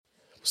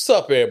What's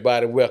up,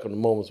 everybody? Welcome to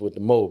Moments with the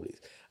Mobleys.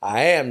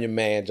 I am your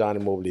man, Johnny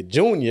Mobley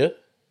Jr.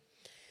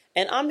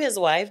 And I'm his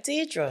wife,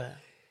 Deidre.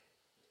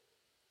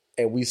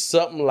 And we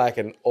something like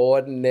an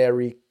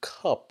ordinary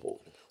couple.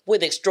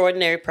 With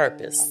extraordinary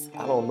purpose.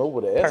 I don't know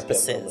what the S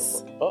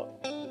Purposes. Oh,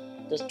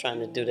 Just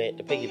trying to do that,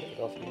 the piggyback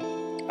off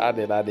you. I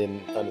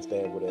didn't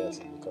understand where the S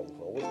was coming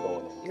from. What's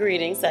going on?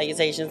 Greetings,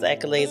 salutations,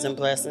 accolades, and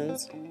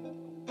blessings.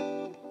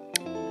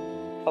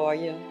 How are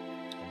you?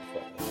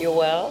 I'm fine. You're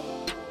well?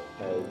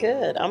 Hey,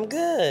 Good. I'm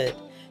good.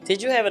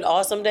 Did you have an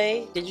awesome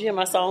day? Did you hear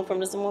my song from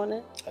this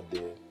morning? I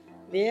did.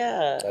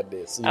 Yeah. I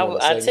did. So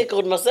I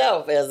tickled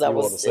myself as I you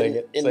was want to sing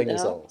it? Sing your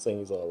huh? song. Sing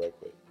your song right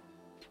quick.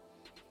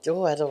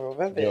 Oh, I don't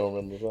remember You it. don't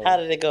remember the song? How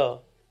did it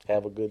go?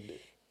 Have a good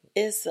day.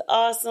 It's an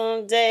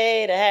awesome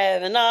day to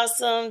have an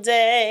awesome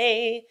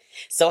day.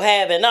 So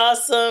have an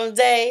awesome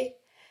day.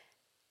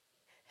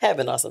 Have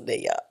an awesome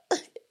day, y'all.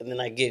 And then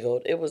I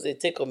giggled. It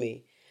tickled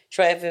me.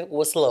 Traffic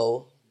was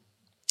slow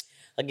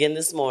again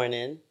this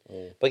morning.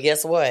 But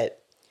guess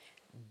what?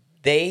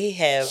 They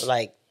have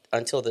like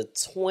until the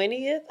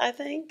 20th, I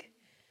think,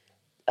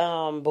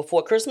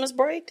 before Christmas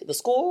break, the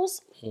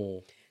schools.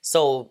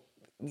 So,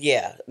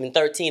 yeah, in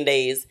 13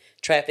 days,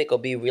 traffic will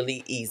be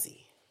really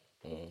easy.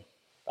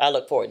 I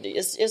look forward to it.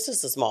 It's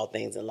just the small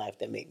things in life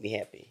that make me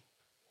happy.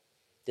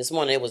 This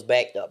morning, it was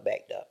backed up.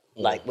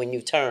 Like when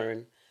you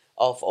turn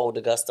off Old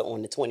Augusta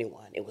on the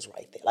 21, it was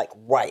right there, like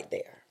right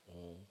there.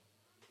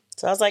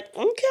 So I was like,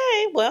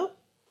 okay, well,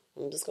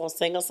 I'm just going to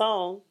sing a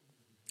song.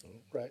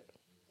 Right.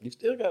 You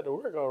still got to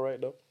work all right,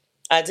 though.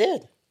 I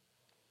did.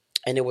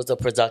 And it was a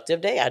productive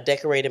day. I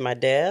decorated my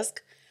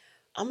desk.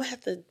 I'm going to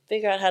have to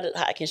figure out how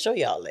I can show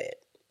y'all that.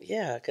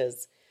 Yeah,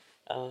 because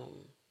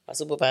my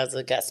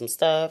supervisor got some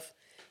stuff.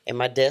 And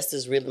my desk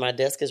is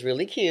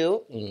really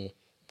cute.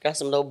 Got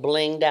some little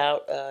blinged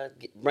out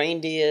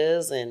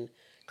reindeers and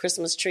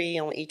Christmas tree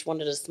on each one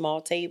of the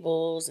small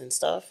tables and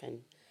stuff.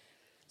 And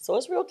so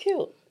it's real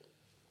cute.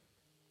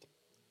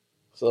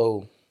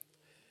 So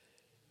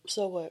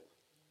what?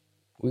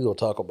 we're going to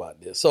talk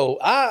about this. So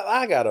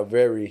I got a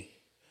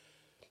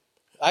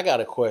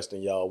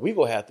question, y'all. We're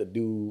going to have to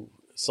do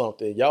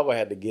something. Y'all going to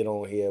have to get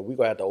on here. We're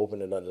going to have to open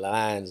the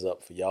lines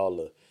up for y'all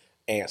to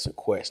answer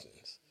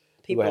questions.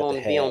 People want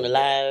to be on the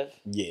live?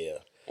 Yeah.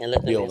 And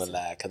let them be on the answer.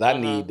 live. Because I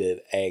need to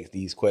ask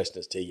these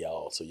questions to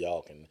y'all so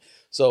y'all can.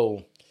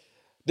 So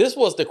this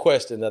was the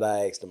question that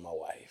I asked to my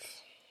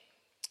wife.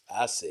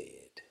 I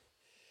said,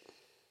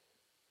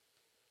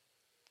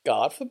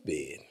 God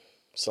forbid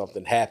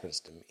something happens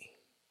to me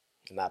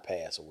and I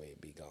pass away and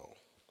be gone.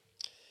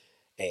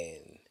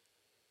 And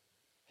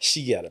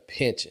she got a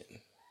pension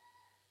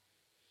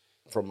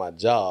from my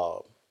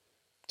job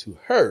to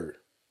her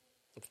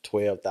of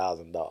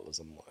 $12,000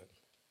 a month.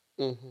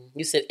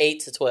 You said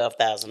 $8,000 to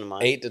 $12,000 a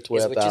month. $8,000 to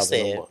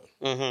 $12,000 a month.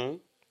 Mm-hmm.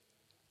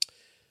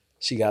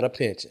 She got a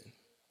pension.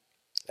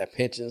 That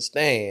pension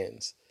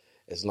stands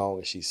as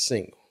long as she's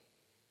single.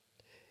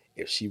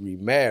 If she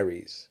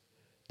remarries,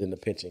 then the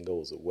pension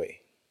goes away.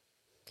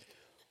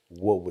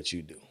 What would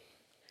you do?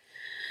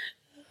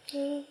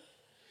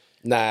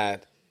 Now,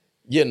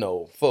 you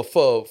know,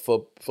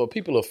 for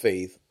people of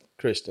faith,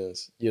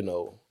 Christians, you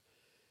know,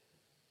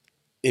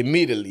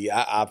 immediately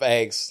I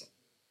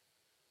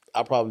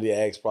probably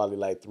asked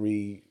like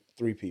three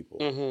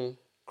people,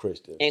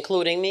 Christians,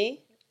 Including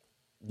me?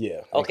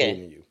 yeah, Okay.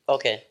 including you.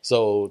 Okay.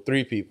 So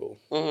 3 people.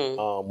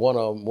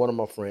 One of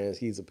my friends,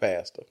 he's a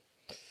pastor.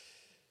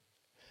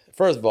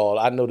 First of all,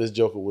 I know this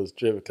joker was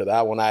tripping because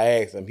when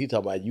I asked him, he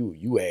talking about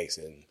you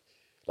asking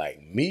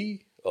like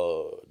me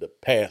or the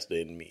pastor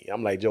and me.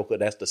 I'm like, Joker,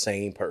 that's the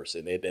same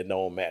person. It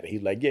don't matter.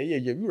 He's like, yeah,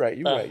 you're right,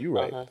 you're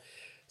right.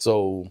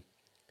 So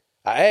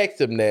I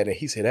asked him that, and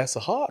he said that's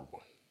a hard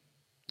one.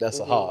 That's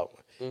a hard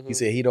one. He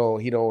said he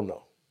don't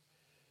know.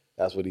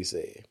 That's what he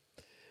said.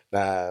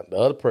 Now the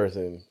other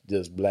person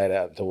just flat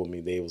out told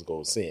me they was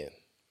gonna sin.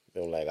 They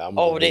were like,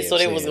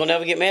 they was gonna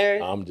never get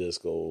married? I'm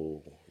just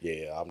gonna.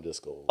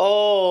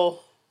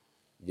 Oh.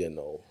 You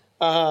know.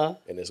 Uh-huh.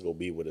 And it's gonna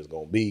be what it's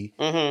gonna be.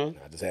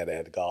 Mm-hmm. I just had to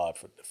ask God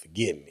to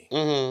forgive me.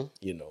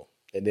 You know.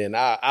 And then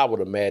I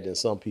would imagine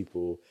some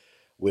people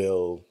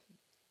will,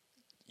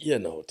 you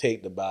know,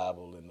 take the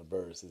Bible and the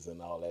verses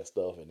and all that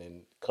stuff and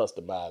then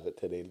customize it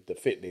to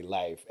fit their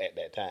life at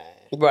that time.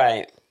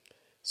 Right.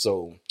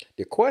 So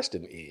the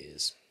question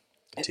is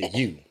to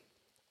you,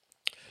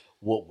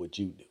 what would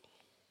you do?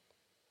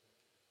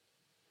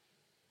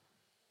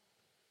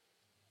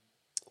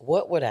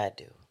 What would I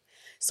do?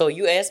 So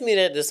you asked me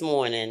that this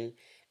morning,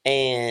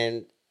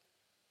 and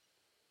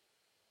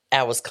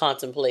I was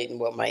contemplating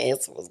what my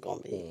answer was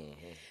going to be.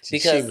 She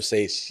would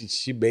say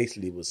she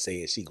basically was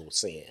saying she gonna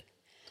sin.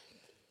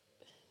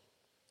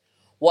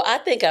 Well, I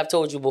think I've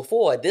told you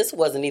before, this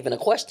wasn't even a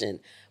question,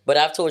 but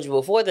I've told you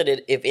before that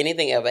if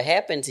anything ever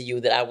happened to you,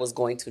 that I was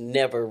going to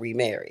never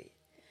remarry.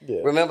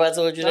 Yeah. Remember I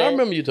told you that? I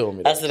remember you told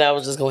me that. I said I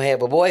was just going to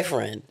have a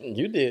boyfriend.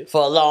 You did.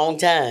 For a long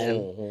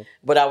time,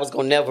 but I was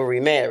going to never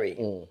remarry.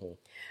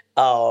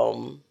 That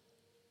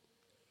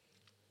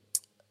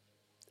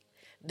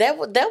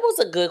was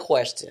a good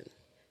question.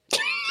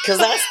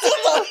 Because I still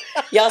don't...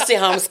 Y'all see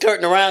how I'm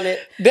skirting around it?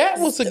 That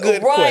was a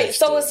good question.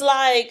 So it's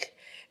like,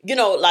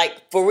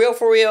 like for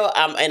real,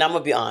 I'm going to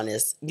be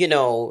honest,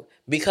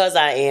 because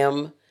I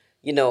am,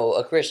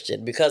 a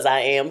Christian, because I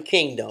am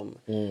kingdom,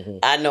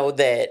 I know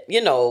that,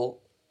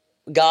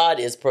 God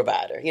is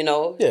provider,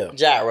 Yeah.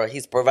 Jireh,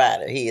 he's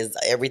provider. He is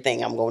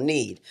everything I'm going to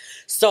need.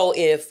 So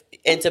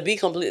to be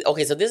complete,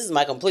 okay, so this is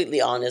my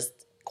completely honest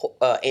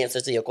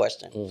answer to your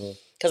question.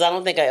 Because I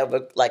don't think I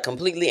ever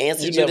completely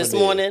answered you this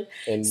morning.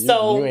 And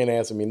so, you ain't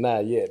answered me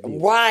not yet. Either.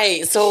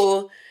 Right.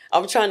 So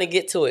I'm trying to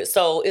get to it.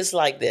 So it's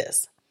like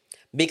this.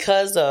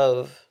 Because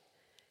of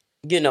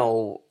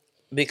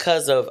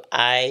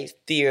I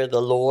fear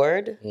the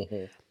Lord,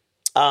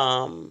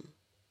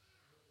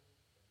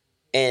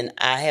 and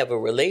I have a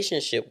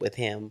relationship with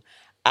him,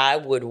 I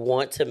would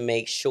want to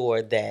make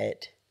sure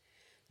that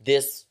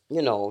this,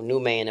 new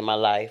man in my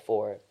life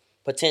or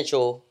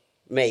potential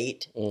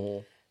mate,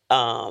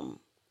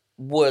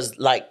 was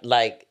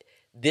like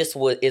this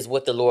is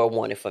what the Lord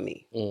wanted for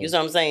me. You know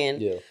what I'm saying?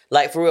 Yeah.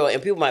 Like for real.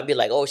 And people might be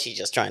like, "Oh, she's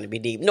just trying to be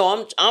deep."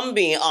 No, I'm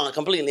being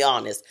completely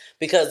honest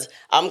because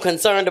I'm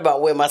concerned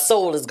about where my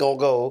soul is gonna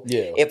go.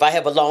 Yeah. If I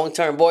have a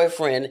long-term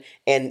boyfriend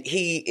and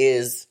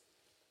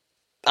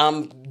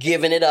I'm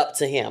giving it up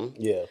to him.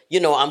 Yeah.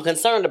 I'm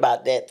concerned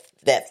about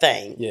that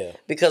thing. Yeah.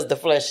 Because the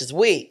flesh is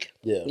weak.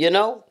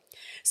 Yeah.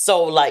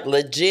 So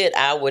legit,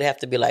 I would have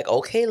to be like,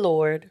 "Okay,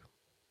 Lord,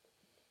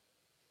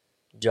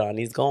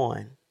 Johnny's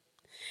gone.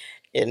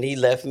 And he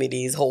left me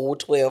these whole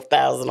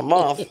 $12,000 a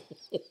month."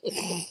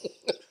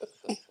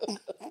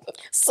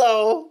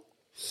 So,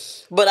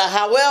 but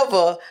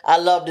however, I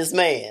love this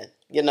man,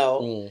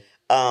 and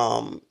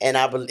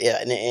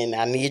and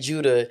I need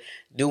you to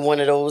do one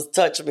of those,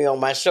 touch me on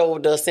my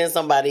shoulder, send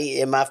somebody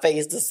in my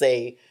face to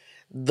say,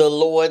 the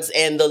Lord's,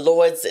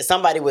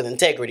 somebody with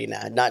integrity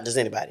now, not just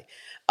anybody.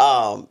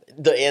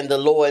 The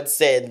Lord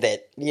said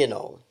that,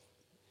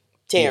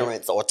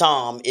 Terrence or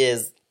Tom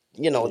is,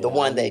 the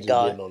one that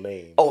God, no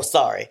name. Oh,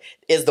 sorry,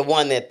 is the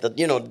one that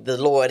the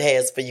Lord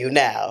has for you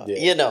now,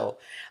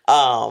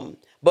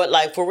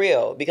 but for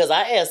real, because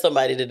I asked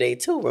somebody today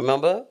too,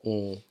 remember?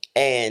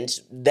 And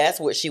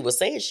that's what she was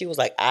saying. She was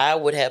like, I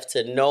would have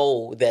to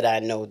know that I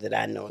know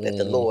that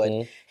the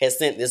Lord has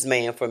sent this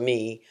man for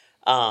me,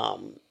 for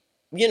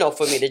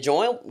me to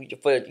join,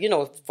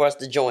 for us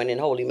to join in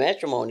holy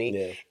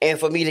matrimony, and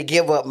for me to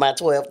give up my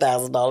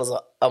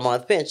 $12,000 a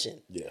month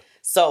pension. Yeah.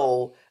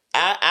 So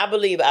I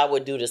believe I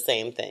would do the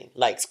same thing.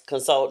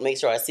 Consult, make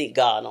sure I seek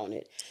God on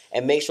it,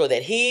 and make sure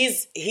that He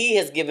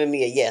has given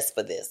me a yes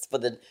for this, for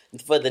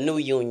the new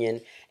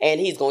union,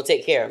 and He's going to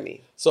take care of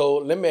me. So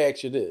let me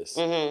ask you this,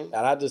 and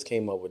I just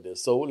came up with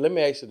this. So let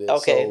me ask you this.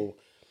 Okay. So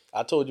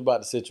I told you about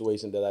the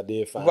situation that I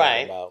did find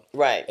out about,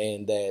 right,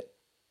 and that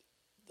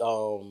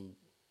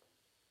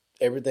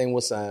everything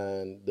was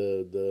signed,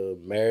 the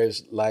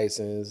marriage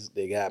license,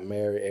 they got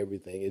married,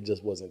 everything. It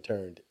just wasn't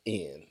turned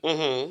in.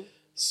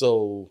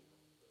 So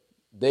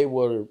they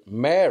were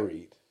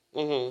married,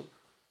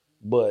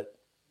 but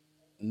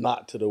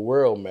not to the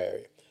world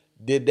married.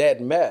 Did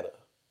that matter?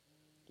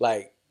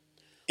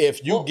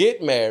 If you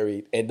get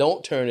married and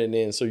don't turn it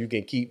in so you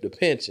can keep the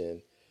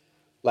pension,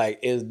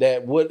 is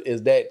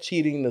that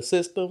cheating the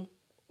system,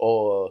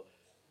 or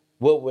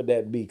what would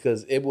that be?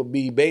 Because it would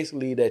be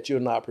basically that you're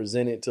not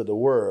presented to the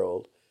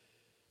world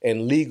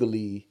and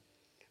legally.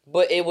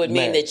 But it would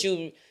mean that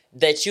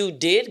you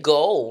did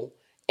go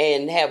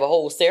and have a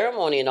whole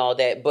ceremony and all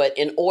that. But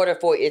in order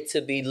for it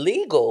to be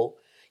legal,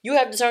 you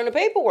have to turn the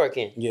paperwork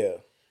in. Yeah.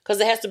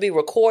 Because it has to be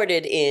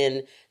recorded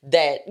in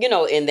that,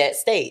 in that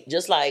state.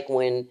 Just like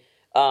when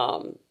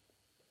Johnny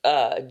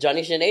and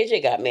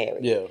AJ got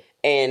married. Yeah.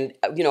 And,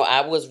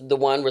 I was the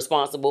one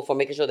responsible for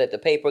making sure that the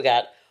paper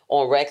got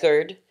on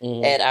record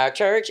at our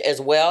church,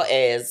 as well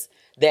as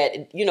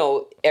that,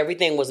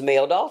 everything was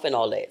mailed off and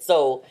all that.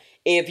 So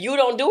if you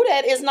don't do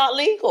that, it's not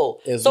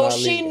legal.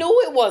 She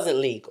knew it wasn't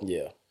legal.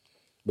 Yeah.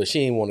 But she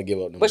didn't want to give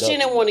up. But she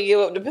didn't want to give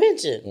up the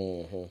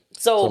pension.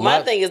 So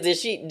my thing is,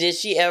 did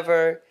she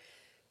never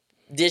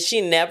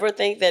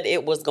think that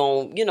it was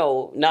going,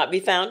 not be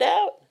found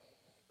out?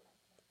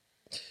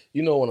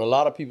 When a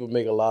lot of people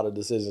make a lot of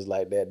decisions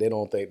like that, they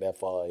don't think that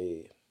far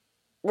ahead.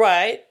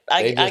 Right.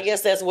 I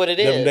guess that's what it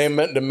is.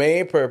 The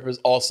main purpose,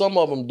 or some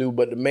of them do,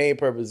 but the main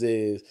purpose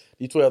is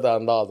these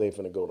 $12,000 ain't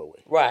finna go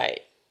nowhere.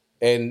 Right.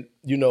 And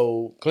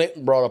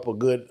Clinton brought up a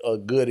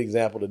good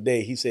example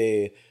today. He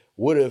said,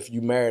 what if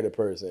you married a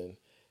person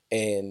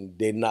and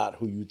they're not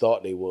who you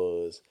thought they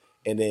was,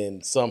 and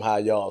then somehow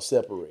y'all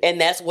separate? And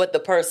that's what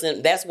the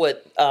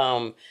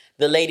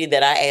lady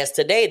that I asked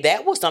today,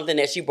 that was something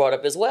that she brought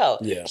up as well.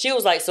 Yeah. She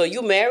was like, so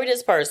you marry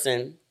this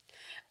person,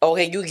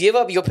 okay, you give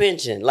up your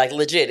pension,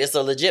 legit. It's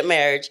a legit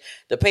marriage.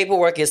 The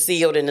paperwork is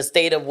sealed in the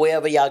state of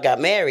wherever y'all got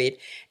married.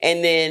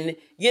 And then,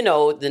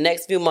 the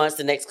next few months,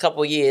 the next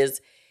couple years,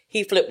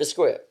 he flipped the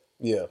script.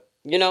 Yeah.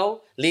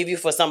 Leave you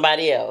for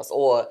somebody else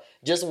or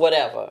just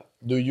whatever.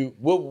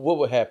 What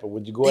would happen?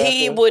 Would you go after him?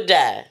 He would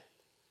die.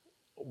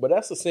 But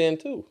that's a sin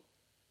too.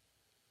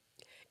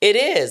 It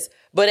is.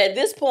 But at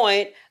this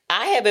point,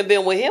 I haven't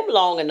been with him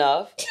long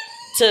enough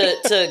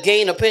to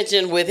gain a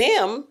pension with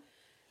him.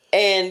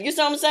 And you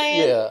see what I'm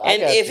saying? Yeah.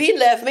 And if he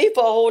left me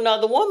for a whole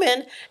nother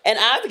woman and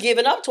I've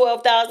given up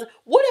 $12,000,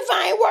 what if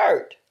I ain't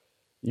worked?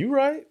 You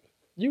right.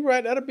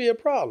 That'll be a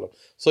problem.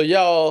 So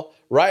y'all,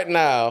 right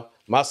now,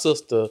 my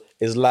sister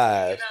is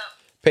live.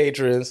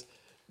 Patrons,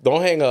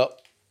 don't hang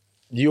up.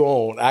 You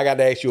on. I got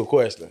to ask you a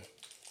question.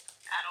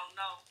 I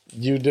don't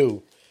know. You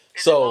do.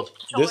 Is So it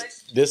multiple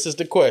choice? this is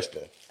the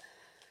question.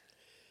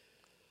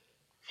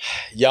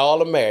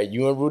 Y'all are married.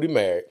 You and Rudy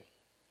married.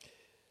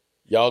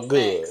 Y'all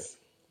good. Thanks.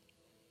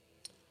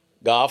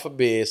 God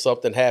forbid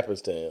something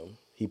happens to him.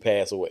 He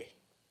pass away.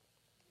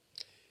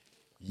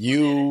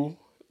 You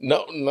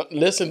no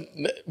listen.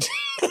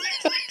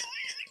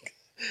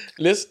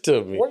 Listen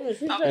to me. What did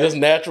she say? Just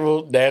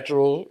natural.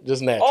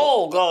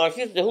 Oh, God.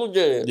 Who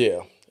did it?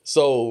 Yeah.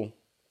 So,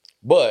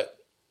 but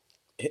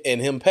in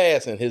him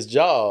passing, his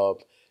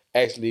job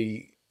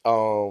actually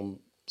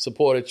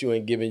supported you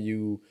and giving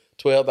you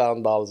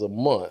 $12,000 a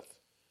month.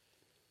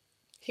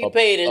 He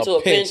paid into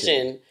a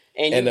pension.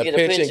 And the get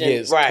pension a pension.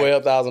 gets Right.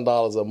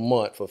 $12,000 a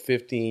month for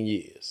 15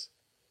 years.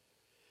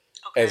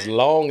 Okay. As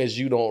long as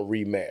you don't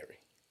remarry.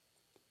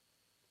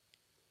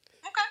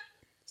 Okay.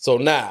 So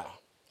now,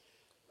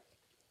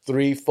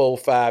 3, 4,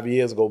 5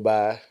 years go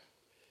by.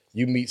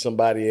 You meet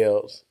somebody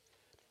else.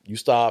 You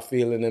start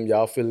feeling them.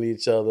 Y'all feeling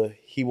each other.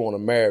 He want to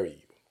marry you.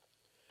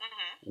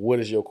 Mm-hmm. What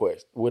is your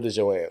question? What is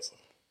your answer?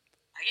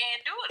 I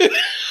can't do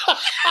it.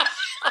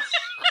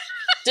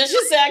 Did she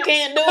say I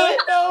can't do it?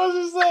 That was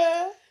just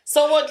saying.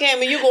 So what,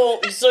 Cammy? You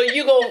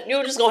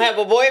just gonna have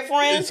a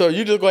boyfriend So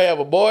you just gonna have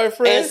a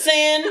boyfriend? and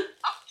sin? I'm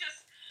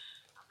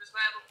just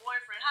gonna have a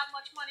boyfriend. How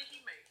much money he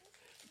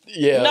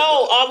make? Yeah.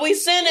 No, are we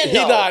sinning?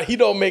 though? He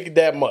don't make it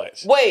that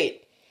much.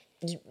 Wait,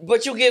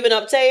 but you giving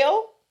up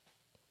tail?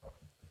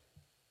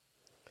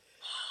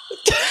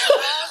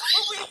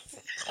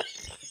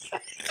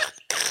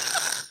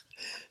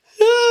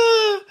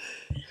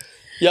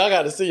 Y'all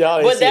got to see y'all.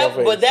 Ain't But see your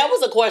face. that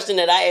was a question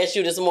that I asked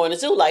you this morning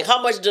too. Like,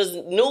 how much does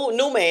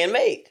new man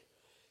make?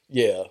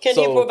 Yeah. Can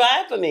So, he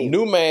provide for me?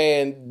 New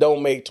man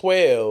don't make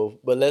 12,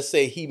 but let's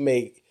say he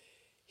make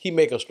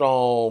a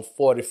strong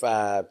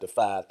 45 to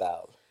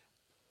 5,000.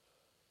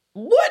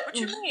 What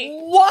you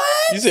mean? What?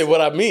 You said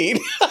what I mean?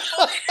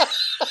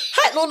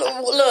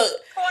 Look,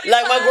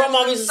 like my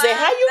grandma used to say,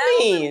 "How you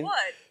 45,000 mean?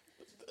 What?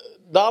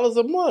 Dollars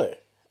a month.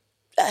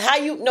 How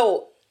you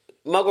know?"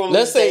 My grandma.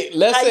 Let's used to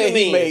say "How you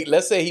mean?"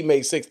 let's say he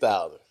made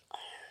 6,000. Let me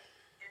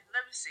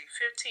see.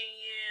 15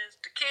 years.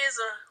 The kids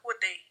are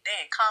they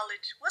in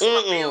college. What's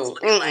my bills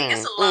looking like?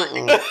 It's a lot.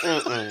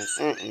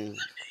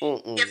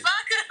 If I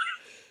could,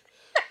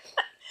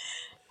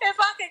 if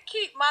I could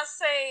keep my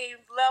same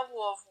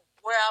level of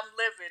where I'm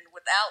living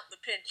without the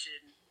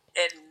pension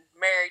and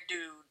marry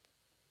dude,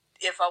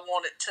 if I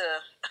wanted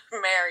to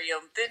marry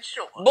him, then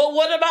sure. But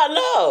what about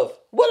love?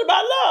 What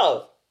about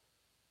love?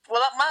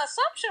 Well, my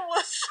assumption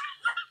was,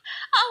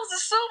 I was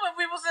assuming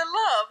we was in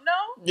love.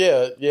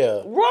 No.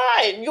 Yeah.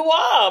 Right, you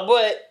are,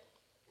 but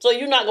so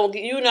you're not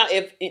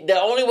if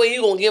the only way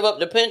you're gonna give up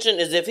the pension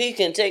is if he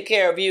can take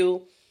care of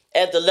you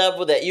at the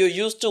level that you're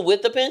used to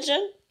with the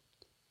pension.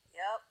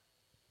 Yep.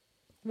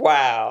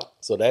 Wow.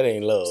 So that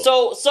ain't love.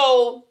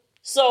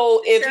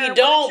 So if he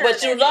don't,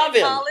 but you love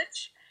him,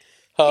 college,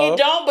 Huh? he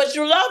don't, but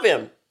you love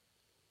him,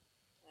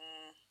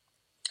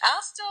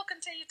 I'll still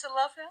continue to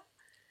love him.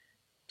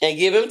 and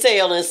give him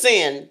tail and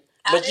sin,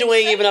 but you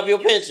ain't giving up your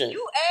pension.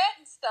 You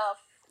adding stuff.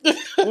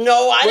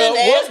 No, I didn't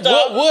ask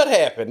stuff. What would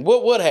happen?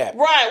 What would happen?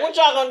 Right, what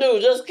y'all gonna do?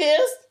 Just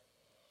kiss?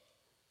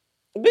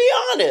 Be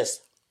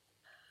honest.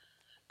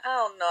 I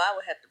don't know. I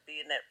would have to be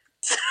in that.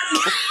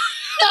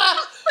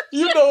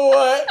 You know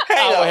what?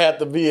 I would have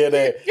to be in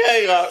there. Yeah,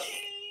 you go. 15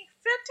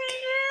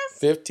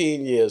 years?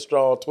 15 years,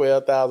 strong,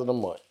 12,000 a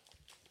month.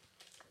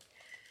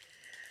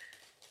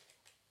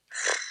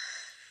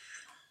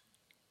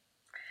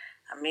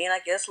 I mean, I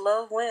guess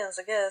love wins.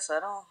 I guess. I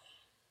don't.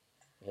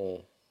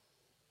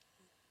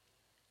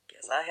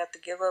 Guess I have to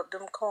give up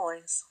them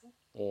coins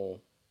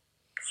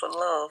for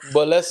love.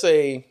 But let's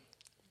say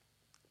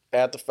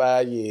after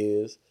 5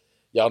 years,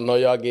 y'all know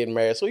y'all getting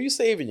married, so you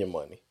saving your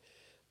money.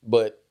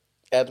 But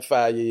after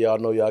 5 years, y'all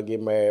know y'all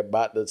get married.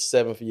 About the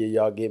 7th year,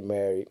 y'all get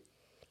married.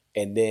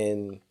 And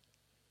then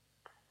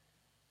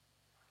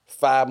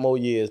 5 more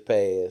years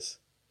pass,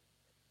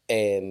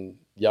 and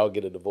y'all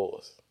get a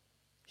divorce.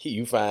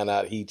 You find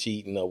out he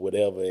cheating or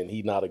whatever, and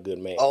he not a good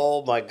man.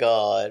 Oh my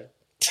God.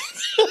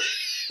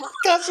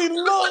 Cause he What's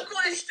look. the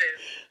question?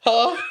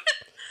 Huh?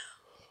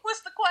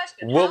 What's the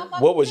question? How am I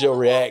What was your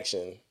gonna-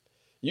 reaction?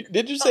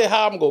 Did you say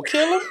how I'm gonna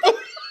kill him?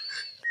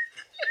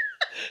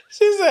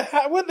 She said,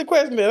 "What the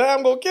question is? How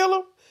I'm gonna kill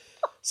him?"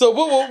 So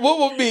what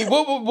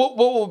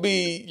would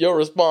be your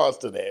response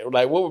to that?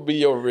 Like, what would be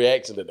your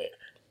reaction to that?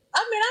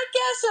 I mean, I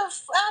guess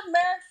if I'm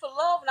married for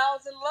love and I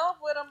was in love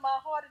with him, my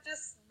heart would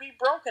just be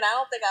broken. I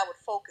don't think I would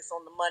focus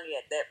on the money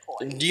at that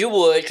point. You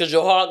would, because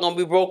your heart gonna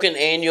be broken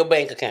and your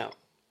bank account.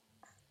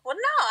 Well,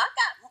 no, I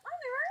got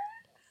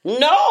money, right?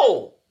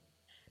 No.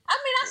 I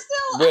mean, I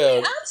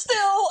Well-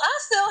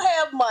 still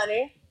have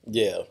money.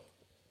 Yeah.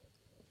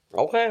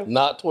 Okay.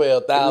 Not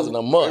 $12,000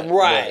 a month.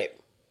 Right.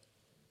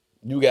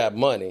 You got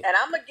money. And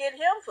I'm gonna get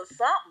him for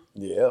something.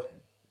 Yeah.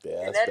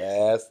 And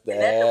that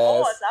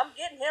divorce, I'm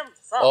getting him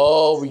for something.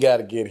 Oh, we got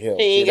to get him.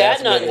 He ain't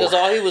got nothing because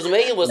all he was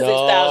making was $6,000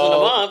 a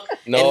month,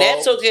 and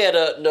that took care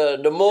of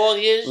the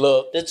mortgage,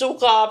 the 2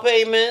 car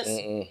payments,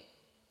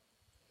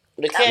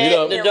 the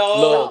cat, the dog.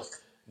 Look,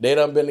 they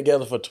done been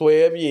together for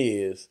 12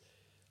 years.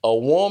 A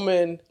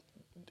woman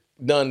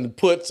done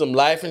put some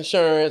life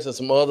insurance and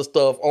some other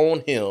stuff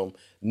on him.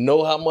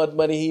 Know how much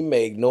money he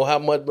make. Know how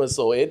much money.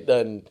 So it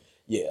done.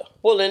 Yeah.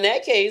 Well, in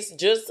that case,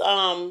 just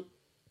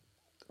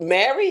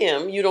marry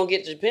him. You don't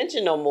get your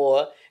pension no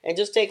more, and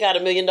just take out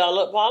 $1 million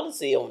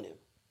policy on him.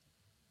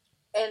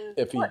 And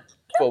if he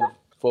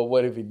for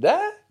what if he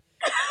died?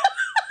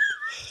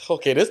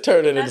 Okay, this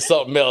turned it into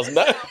something else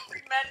now.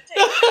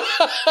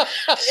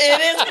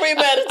 It is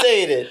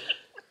premeditated.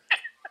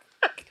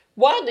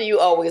 Why do you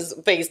always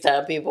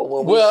FaceTime people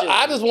when we shoot?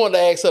 I just wanted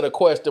to ask her the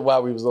question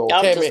while we was on.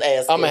 I'm Cammy, just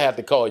asking. I'm gonna have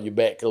to call you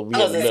back because we in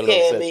the middle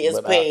it's of Cammy,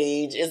 it's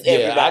Paige, it's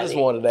everybody. I just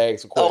wanted to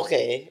ask a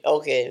question.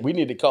 Okay. We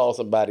need to call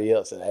somebody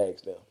else and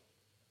ask them.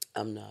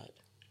 I'm not.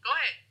 Go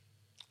ahead.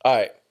 All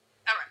right.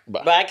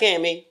 Bye,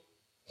 Cammy.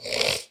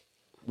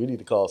 We need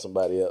to call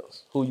somebody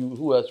else.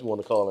 Who else you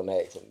want to call and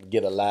ask them?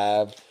 Get a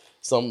live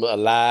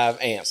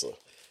answer.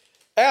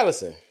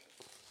 Allison,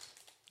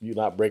 you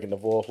not breaking the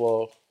fourth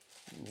wall?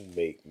 You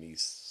make me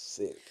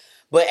sick.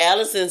 But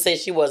Allison said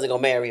she wasn't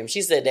gonna marry him.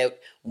 She said that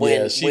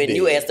when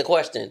you asked the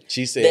question,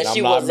 she said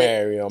I'm not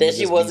marrying him. That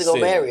she wasn't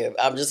gonna marry him.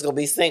 I'm just gonna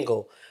be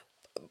single.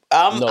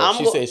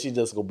 She said she's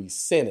just gonna be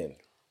sinning.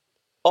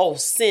 Oh,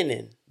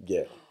 sinning.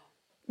 Yeah.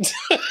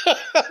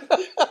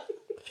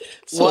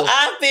 Well,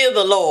 I fear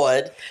the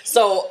Lord,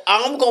 so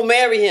I'm gonna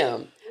marry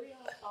him.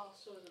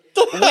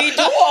 We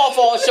do all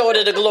fall short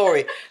of the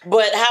glory,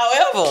 but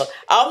however,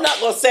 I'm not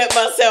gonna set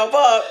myself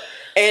up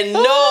and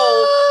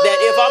know that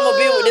if I'm gonna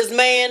be with this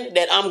man,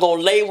 that I'm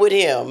gonna lay with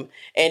him,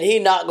 and he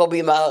not gonna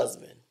be my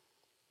husband.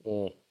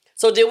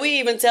 So, did we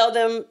even tell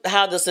them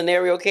how the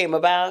scenario came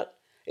about?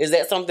 Is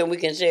that something we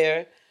can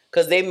share?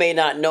 Because they may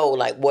not know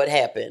like what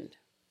happened.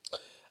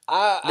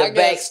 The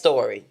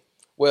backstory.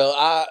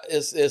 Well,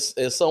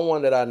 it's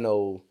someone that I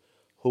know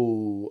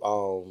who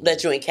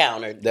that you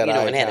encountered,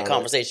 and had a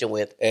conversation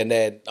with, and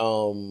that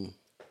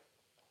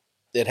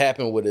it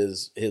happened with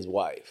his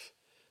wife.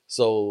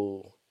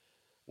 So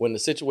when the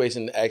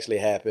situation actually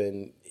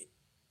happened,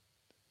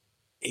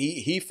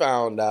 he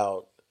found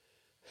out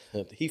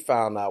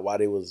why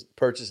they was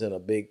purchasing a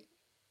big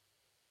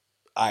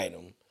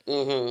item.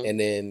 Mm-hmm. And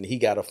then he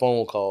got a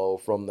phone call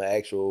from the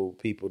actual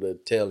people to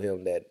tell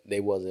him that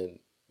they wasn't,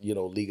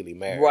 legally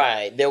married.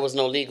 Right. There was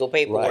no legal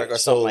paperwork or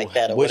something like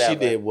that. Or what whatever. she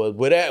did was,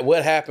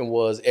 what happened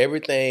was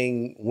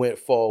everything went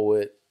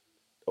forward,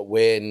 a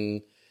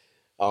wedding,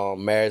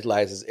 marriage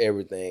license,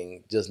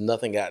 everything. Just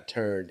nothing got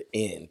turned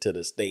in to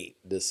the state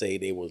to say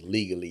they was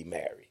legally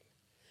married.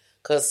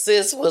 Because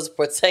sis was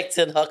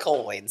protecting her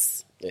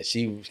coins. And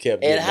she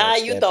kept. And how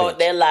you thought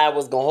that lie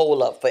was going to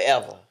hold up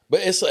forever?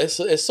 But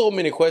it's so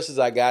many questions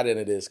I got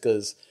into this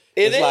because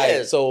it's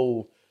like,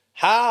 so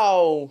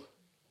how,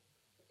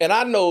 and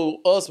I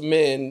know us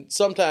men,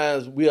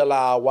 sometimes we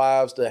allow our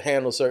wives to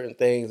handle certain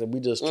things and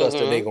we just trust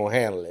that they're going to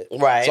handle it.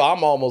 Right. So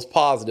I'm almost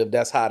positive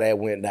that's how that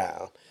went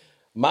down.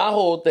 My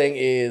whole thing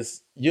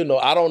is,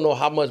 I don't know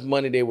how much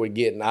money they were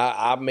getting.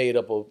 I made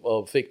up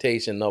a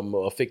fictitious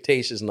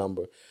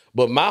number.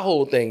 But my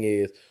whole thing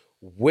is,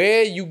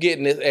 where you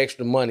getting this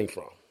extra money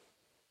from?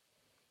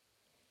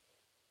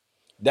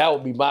 That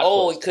would be my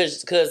question.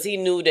 Because he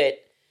knew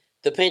that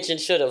the pension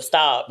should have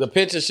stopped. The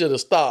pension should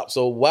have stopped.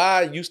 So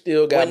why you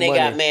still got money? When they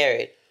got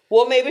married.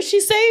 Well, maybe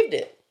she saved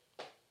it.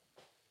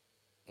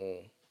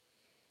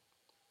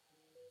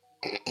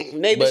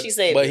 Maybe she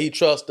saved it. But he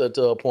trusted her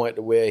to a point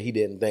to where he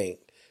didn't think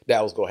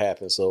that was going to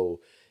happen. So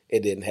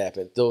it didn't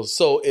happen.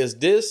 So is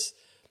this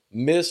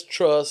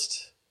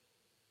mistrust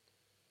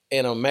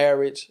in a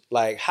marriage?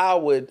 Like, how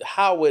would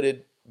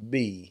it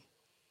be?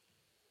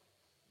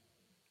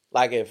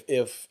 Like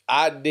if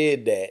I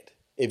did that,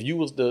 if you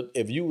was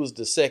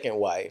the second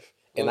wife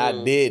and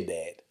I did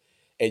that,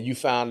 and you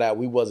found out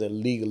we wasn't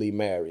legally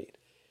married,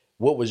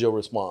 what would your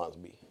response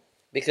be?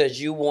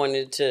 Because you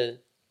wanted to,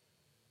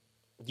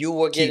 you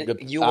were getting the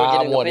pension.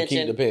 I wanted to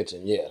keep the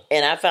pension, yeah.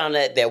 And I found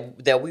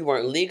that we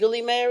weren't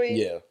legally married.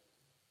 Yeah.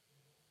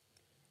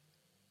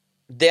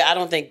 I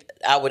don't think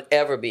I would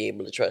ever be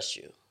able to trust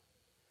you,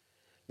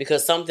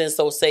 because something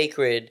so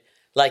sacred.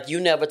 Like, you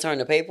never turned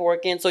the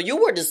paperwork in. So you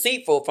were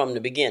deceitful from the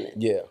beginning.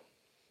 Yeah.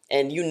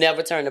 And you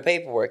never turned the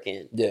paperwork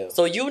in. Yeah.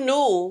 So you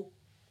knew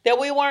that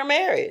we weren't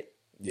married.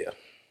 Yeah.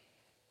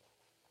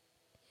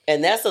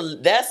 And that's a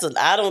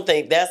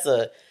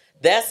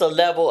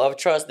level of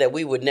trust that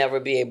we would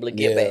never be able to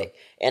get back.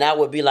 And I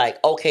would be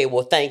like, okay,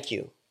 well, thank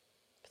you.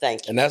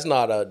 Thank you. And that's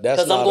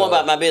because I'm going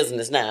about my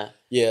business now.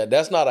 Yeah,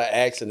 that's not an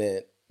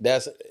accident.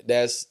 That's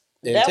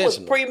that was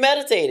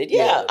premeditated.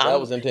 Yeah, that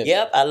was intentional.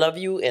 Yep, I love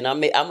you, and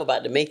I'm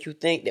about to make you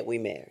think that we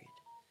married,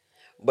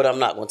 but I'm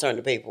not going to turn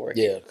the paperwork.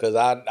 Yeah, because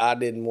I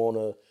didn't want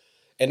to,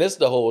 and this is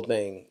the whole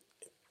thing.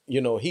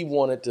 he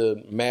wanted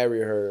to marry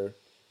her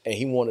and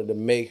he wanted to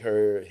make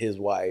her his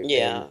wife.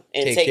 Yeah,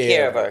 and take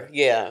care of her.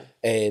 Yeah.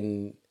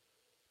 And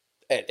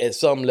at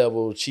some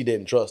level, she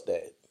didn't trust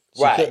that.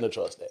 She couldn't have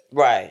trusted that.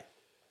 Right.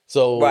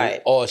 So,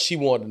 or she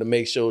wanted to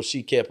make sure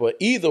she kept her.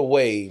 Either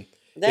way,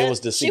 it was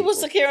deceitful. She was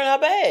securing her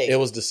bag. It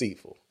was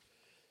deceitful.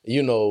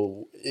 You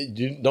don't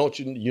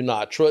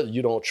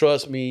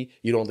trust me.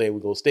 You don't think we're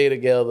going to stay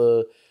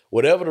together.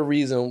 Whatever the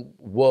reason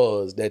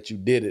was that you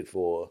did it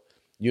for,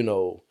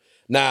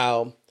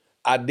 Now,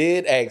 I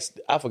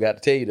forgot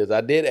to tell you this.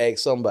 I did ask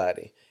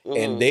somebody,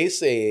 and they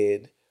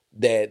said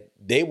that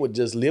they would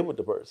just live with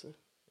the person.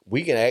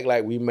 We can act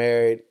like we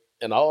married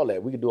and all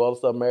that. We can do all the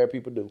stuff married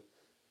people do.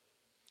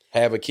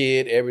 Have a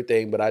kid,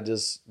 everything, but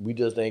we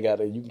just ain't got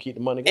to, you can keep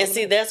the money going. And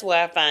see, that's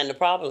where I find the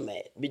problem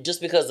at.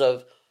 Just because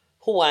of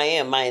who I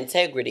am, my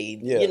integrity,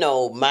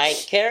 my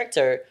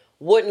character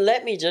wouldn't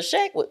let me just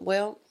shack with,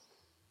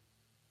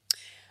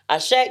 I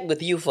shacked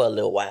with you for a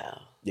little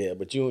while. Yeah,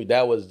 but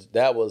that was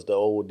the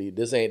old Deidre.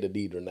 This ain't the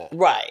Deidre now.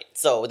 Right.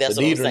 So that's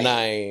what I'm saying. The Deidre now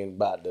ain't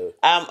about to.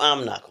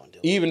 I'm not gonna do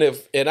it. Even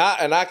if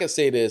I can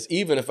say this,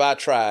 even if I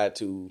tried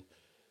to,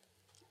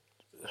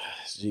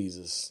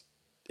 Jesus,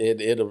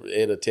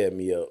 it'll tear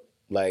me up.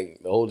 Like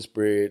the Holy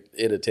Spirit,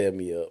 it'll tear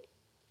me up.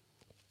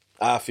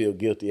 I feel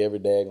guilty every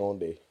daggone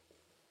day.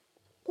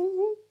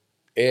 Mm-hmm.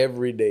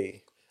 Every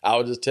day. I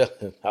was just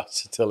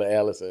telling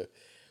Allison,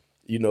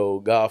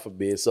 God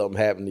forbid something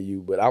happened to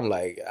you, but I'm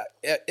like,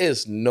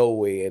 it's no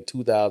way in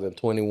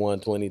 2021,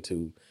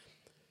 22,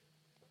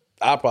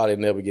 I'll probably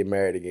never get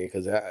married again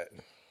because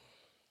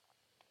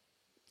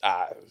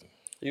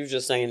You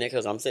just saying that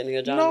because I'm sitting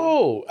here, John?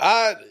 No,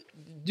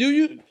 do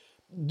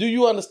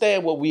you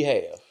understand what we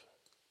have?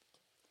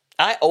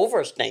 I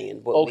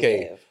overstand what we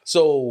have.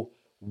 So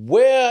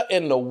where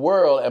in the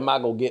world am I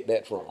going to get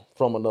that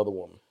from another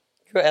woman?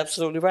 You're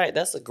absolutely right.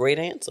 That's a great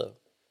answer.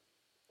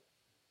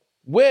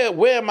 Where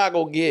am I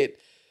going to get,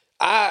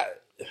 I'm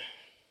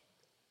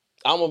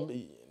going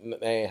to,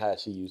 that ain't how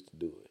she used to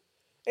do it.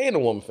 Ain't a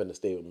woman finna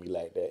stay with me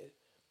like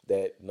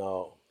that.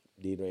 No,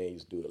 Deidre ain't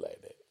used to do it like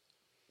that.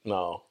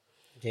 No.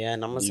 Yeah,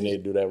 and I'm going to say. You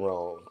need to do that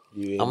wrong.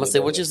 I'm going to say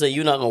what you say.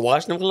 You not going to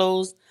wash them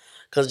clothes?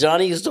 Because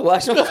Johnny used to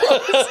wash them clothes.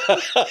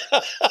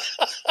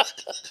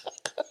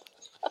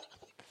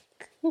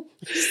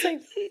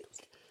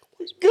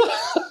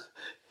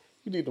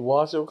 You need to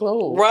wash your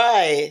clothes.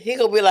 Right. He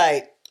going to be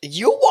like,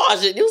 you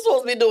wash it. You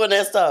supposed to be doing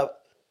that stuff.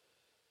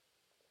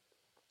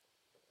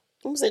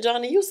 I'm going to say,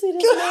 Johnny, you see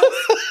this man?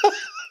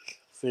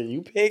 See,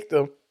 you picked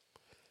him.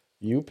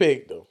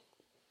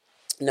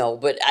 No,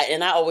 but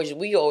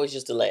we always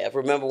used to laugh.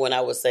 Remember when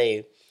I would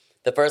say,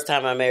 the first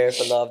time I married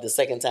for love, the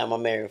second time I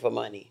married for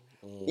money.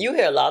 You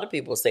hear a lot of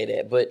people say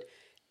that, but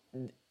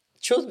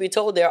truth be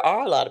told, there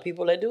are a lot of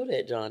people that do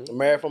that, Johnny.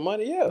 Married for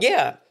money, yeah.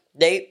 Yeah.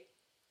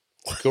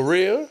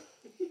 Career?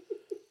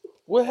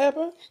 What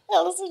happened?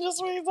 Allison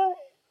just read that.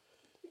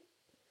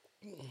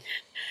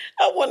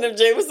 I wonder if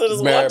Jameson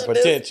is married watching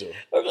potential.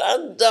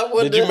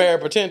 This. Did you marry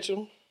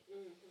potential?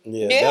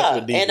 Yeah,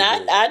 that's what and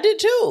I did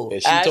too.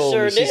 And she told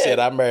me, she said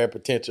I married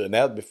potential, and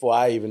that was before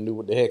I even knew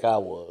what the heck I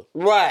was.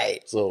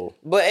 Right. So,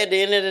 but at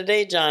the end of the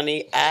day,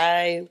 Johnny,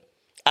 I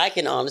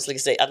can honestly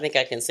say, I think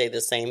I can say the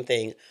same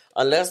thing.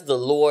 Unless the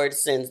Lord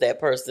sends that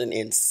person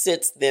and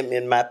sits them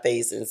in my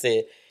face and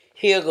said,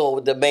 here go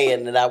the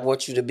man that I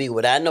want you to be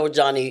with. I know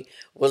Johnny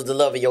was the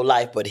love of your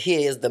life, but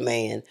here is the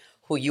man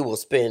who you will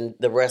spend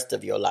the rest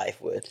of your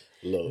life with.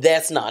 Look,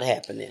 that's not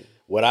happening.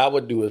 What I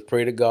would do is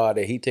pray to God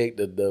that He take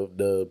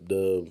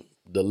the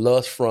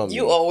lust from me.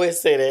 You always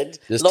say that.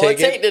 Just Lord,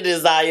 take the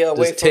desire away from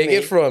me. Just take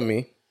it from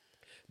me.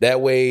 That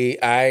way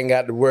I ain't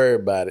got to worry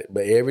about it.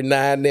 But every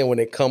now and then when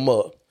it come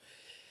up,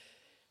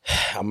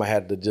 I'm going to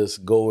have to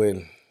just go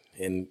in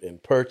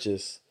and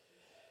purchase.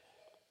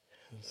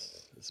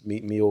 Let's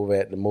meet me over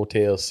at the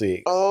Motel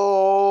 6.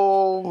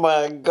 Oh,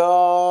 my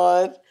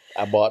God.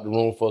 I bought the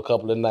room for a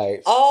couple of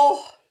nights.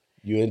 Oh.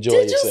 You enjoy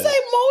yourself. Did you say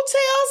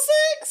Motel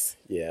 6?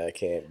 Yeah,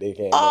 they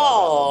can't.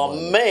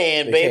 Oh,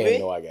 man, baby. They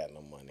can't know I got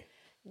no money.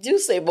 Did you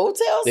say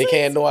Motel 6? They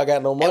can't know I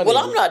got no money. Well,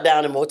 I'm not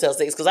down in Motel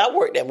 6 because I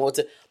worked at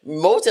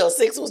Motel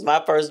 6 was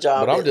my first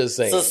job. But I'm just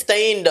saying.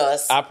 Sustained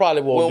us. I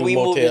probably won't do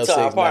Motel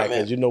 6 now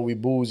because we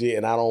bougie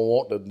and I don't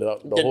want the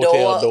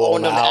hotel door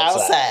on the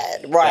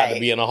outside. Right. Got to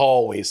be in a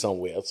hallway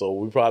somewhere. So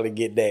we probably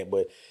get that.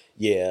 But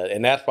yeah,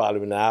 and that's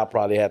probably when I'll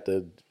probably have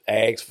to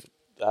ask.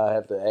 I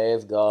have to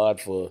ask God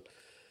for.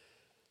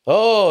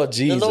 Oh,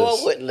 Jesus. The Lord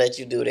wouldn't let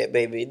you do that,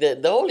 baby. The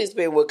Holy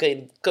Spirit would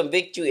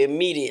convict you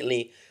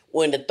immediately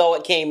when the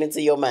thought came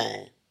into your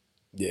mind.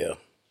 Yeah.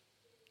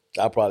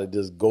 I'll probably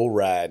just go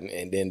riding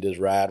and then just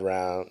ride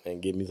around and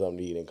get me something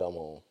to eat and come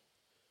home.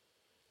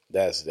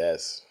 That's.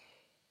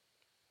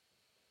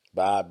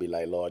 But I'd be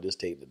like, Lord, just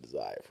take the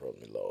desire from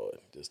me, Lord.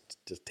 Just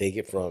take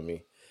it from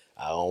me.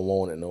 I don't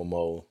want it no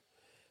more.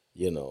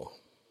 And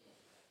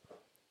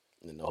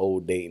the whole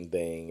dating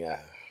thing.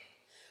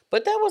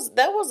 But that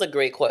was a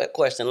great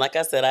question. Like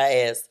I said, I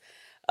asked,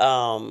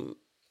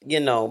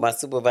 my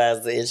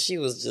supervisor, and she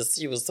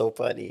was so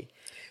funny.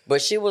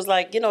 But she was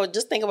like,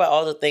 just think about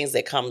all the things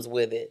that comes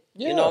with it.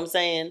 Yeah. You know what I'm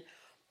saying?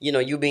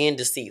 You being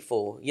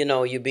deceitful,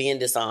 you being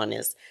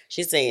dishonest.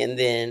 She's saying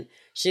then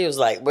she was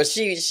like, but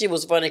she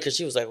was funny because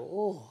she was like,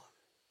 ooh.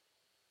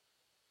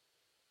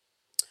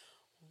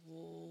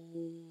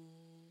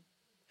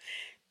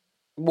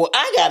 Well,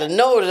 I gotta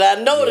know that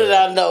I know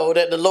that I know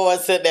that the Lord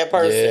sent that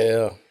person.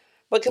 Yeah.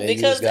 But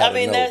because I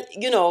mean that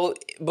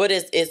but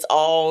it's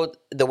all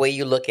the way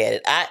you look at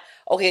it.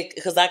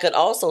 Because I could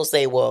also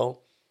say,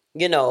 well,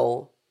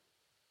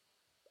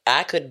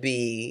 I could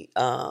be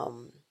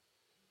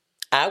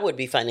I would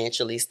be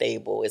financially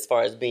stable as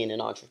far as being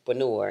an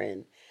entrepreneur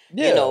and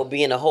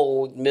being a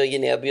whole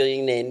millionaire,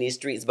 billionaire in these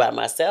streets by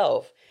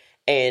myself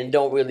and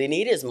don't really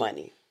need his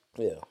money.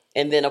 Yeah.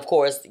 And then of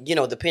course,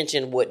 the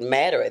pension wouldn't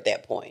matter at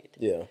that point.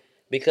 Yeah.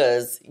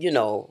 Because,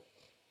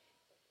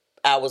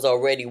 I was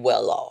already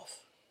well off.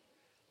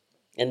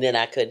 And then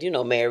I could,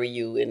 marry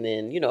you. And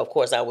then, of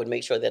course, I would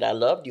make sure that I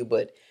loved you.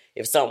 But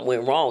if something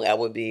went wrong, I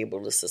would be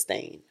able to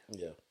sustain.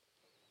 Yeah.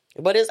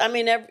 But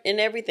in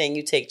everything,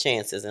 you take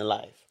chances in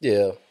life.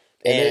 Yeah.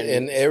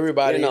 And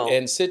everybody,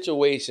 and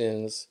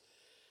situations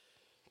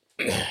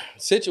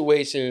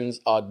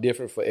are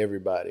different for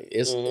everybody.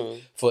 It's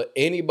for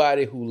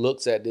anybody who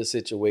looks at this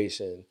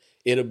situation,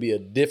 it'll be a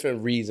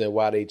different reason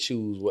why they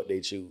choose what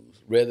they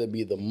choose. Whether it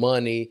be the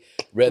money,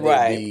 whether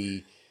it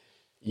be,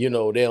 they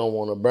don't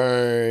want to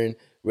burn,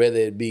 whether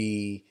it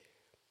be,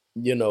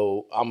 I'm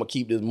going to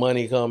keep this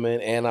money coming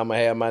and I'm going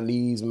to have my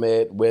needs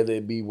met, whether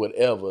it be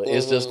whatever.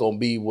 It's just going to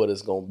be what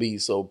it's going to be.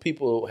 So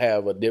people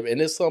have a different, and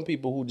there's some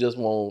people who just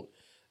won't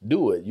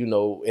do it,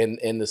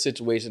 and the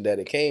situation that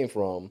it came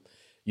from,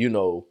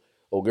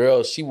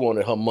 girl, she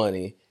wanted her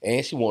money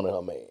and she wanted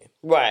her man.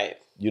 Right.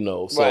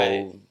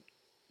 So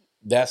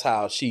that's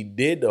how she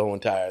did the whole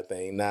entire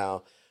thing.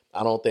 Now,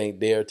 I don't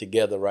think they're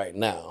together right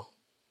now,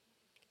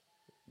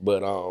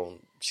 but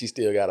she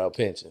still got her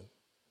pension.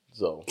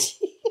 So,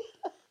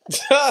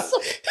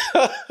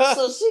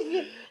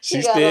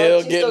 she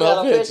still getting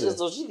her pension,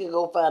 so she can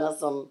go find her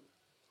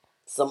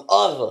some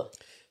other.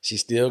 She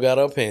still got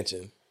her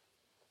pension.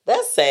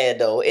 That's sad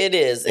though. It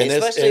is, and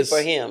especially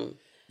for him.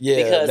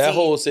 Yeah, because that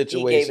whole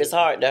situation. He gave his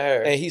heart to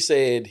her, and he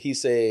said,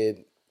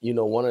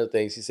 one of the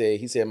things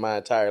he said, my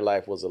entire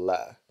life was a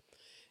lie.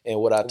 And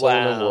what I told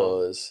him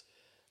was,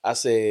 I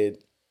said,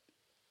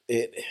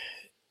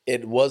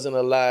 it wasn't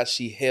a lie.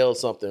 She held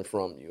something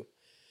from you.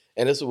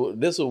 And this is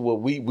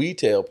what we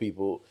tell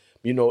people,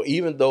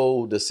 even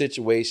though the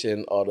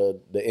situation or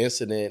the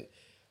incident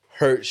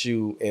hurts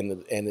you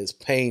and is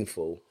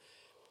painful,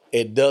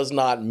 it does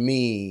not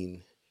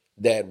mean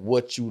that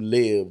what you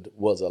lived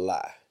was a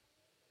lie.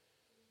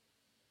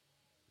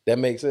 That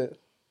makes sense?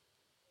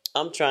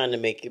 I'm trying to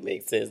make it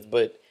make sense,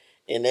 but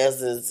in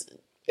essence,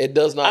 it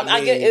does not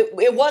mean...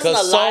 it wasn't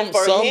a lie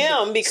for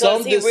him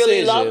because he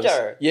really loved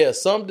her. Yeah,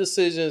 some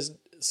decisions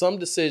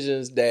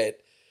that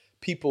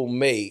people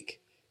make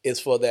is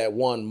for that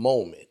one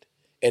moment.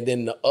 And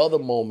then the other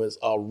moments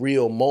are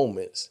real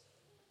moments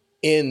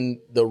in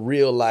the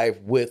real life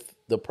with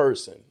the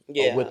person.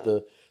 Yeah.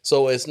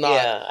 So it's not...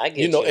 Yeah, I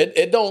get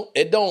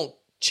it don't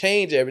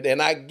change everything.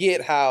 And I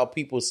get how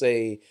people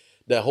say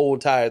the whole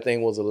entire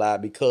thing was a lie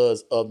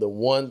because of the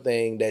one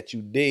thing that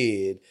you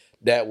did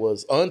that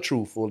was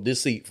untruthful,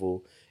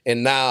 deceitful,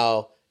 and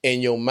now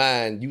in your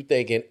mind you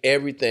thinking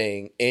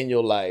everything in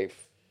your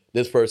life,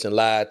 this person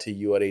lied to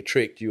you or they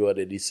tricked you or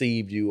they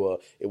deceived you or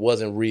it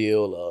wasn't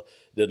real or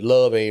the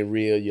love ain't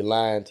real, you're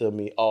lying to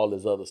me, all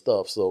this other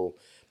stuff. So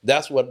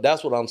that's what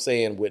I'm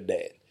saying with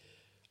that.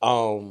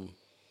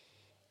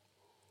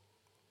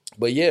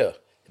 But yeah,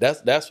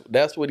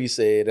 that's what he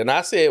said. And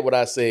I said what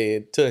I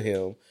said to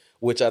him,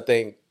 which I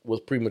think was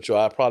premature.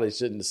 I probably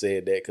shouldn't have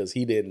said that because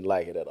he didn't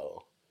like it at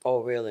all.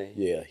 Oh, really?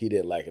 Yeah, he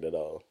didn't like it at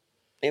all.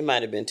 It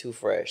might have been too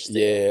fresh. Still.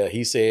 Yeah,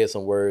 he said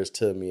some words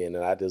to me, and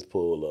then I just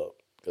pulled up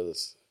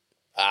because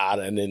I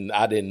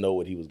didn't know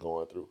what he was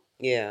going through.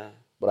 Yeah.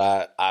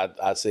 But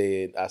I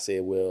said,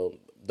 well,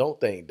 don't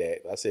think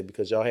that. I said,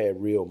 because y'all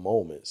had real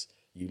moments.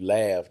 You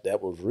laughed,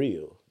 that was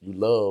real. You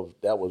loved,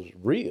 that was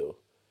real.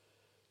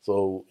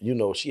 So,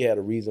 she had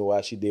a reason why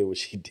she did what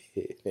she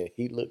did. And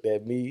he looked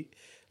at me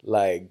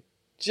like,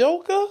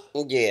 Joker?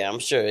 Yeah, I'm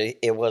sure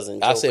it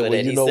wasn't Joker. I said, well,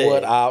 you know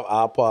what?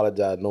 I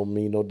apologize. No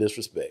mean, no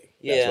disrespect.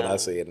 That's what I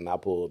said, and I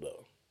pulled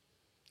up.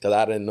 Because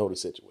I didn't know the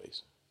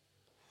situation.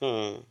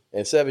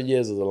 And 7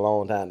 years is a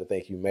long time to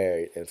think you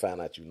married and find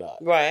out you're not.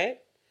 Right.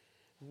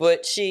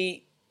 But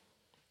she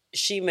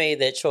made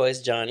that choice,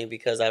 Johnny,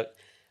 because I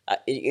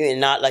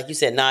not like you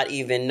said, not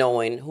even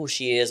knowing who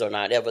she is or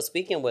not ever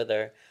speaking with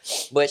her.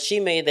 But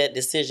she made that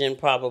decision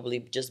probably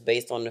just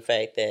based on the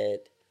fact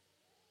that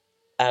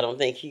I don't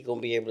think he's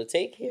gonna be able to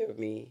take care of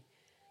me,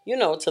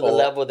 to the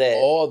level that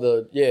or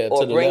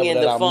bring in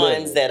the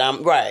funds living. that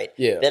I'm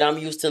that I'm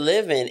used to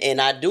living,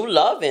 and I do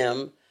love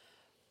him,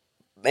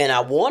 and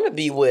I want to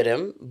be with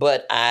him,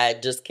 but I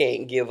just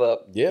can't give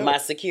up my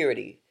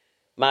security,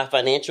 my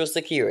financial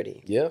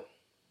security. Yeah,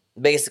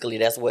 basically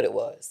that's what it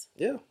was.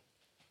 Yeah.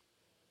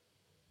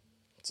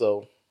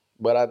 So,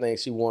 but I think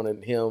she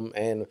wanted him.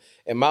 And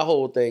my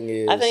whole thing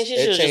is, I think she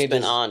should have just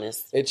been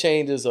honest. It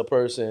changes a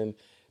person.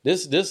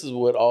 This is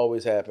what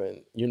always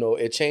happened. You know,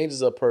 it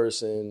changes a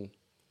person,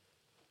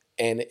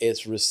 and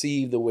it's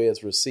received the way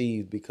it's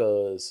received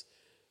because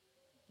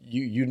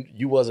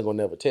you wasn't gonna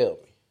never tell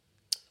me.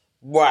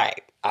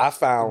 Right. I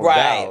found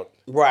out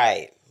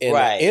in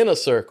the inner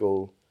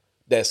circle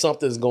that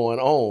something's going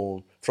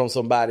on from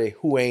somebody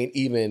who ain't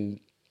even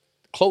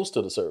close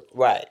to the circle.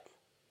 Right.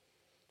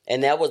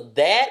 And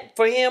that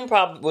for him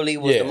probably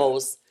was the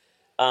most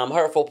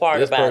hurtful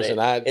part about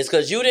it. It's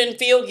because you didn't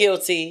feel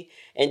guilty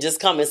and just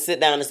come and sit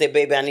down and say,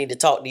 baby, I need to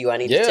talk to you. I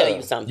need to tell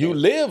you something. You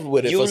lived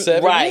with it for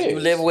 7 years. Right. You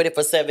lived with it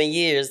for 7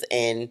 years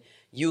and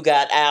you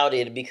got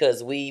outed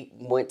because we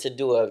went to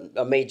do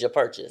a major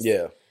purchase.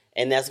 Yeah.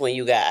 And that's when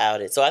you got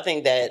outed. So I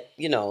think that,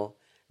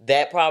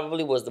 that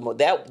probably was the most,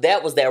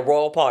 that was that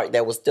raw part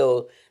that was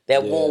still,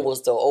 that wound was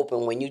still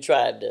open when you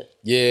tried to.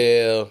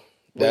 Yeah.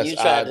 When you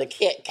tried to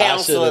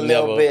counsel a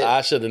little bit.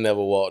 I should have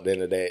never walked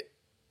into that.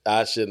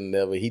 I should have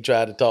never. He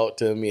tried to talk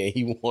to me and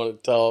he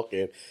wanted to talk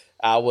and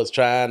I was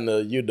trying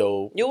to,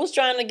 You was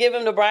trying to give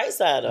him the bright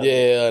side of it.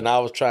 Yeah, and I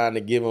was trying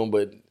to give him,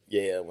 but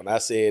when I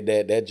said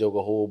that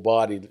joker whole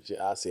body,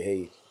 I said,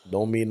 hey,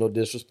 don't mean no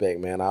disrespect,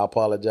 man. I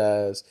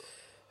apologize.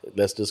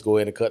 Let's just go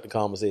ahead and cut the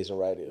conversation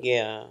right here.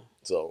 Yeah.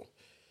 So,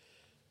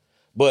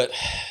 but,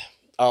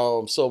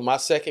 so my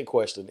second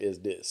question is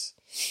this.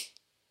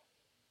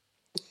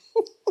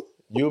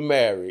 You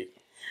married,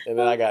 and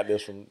then I got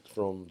this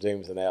from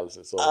James and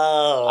Allison. So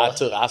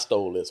I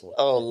stole this one.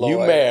 Oh, Lord. You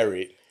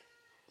married,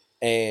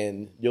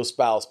 and your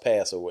spouse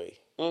passed away.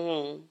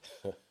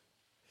 Mm-hmm.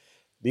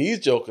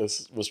 These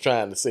jokers was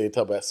trying to say,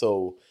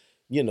 so,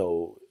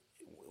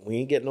 we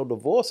ain't getting no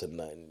divorce or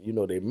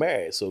nothing. They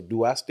married. So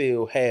do I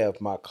still have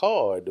my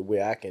card the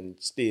way I can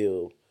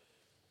still,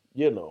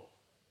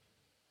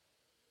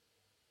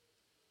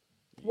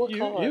 What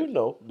card?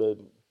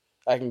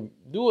 I can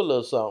do a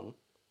little something.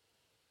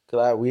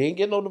 Because we ain't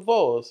getting no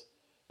divorce.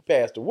 He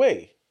passed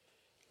away.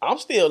 I'm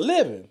still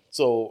living.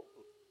 So,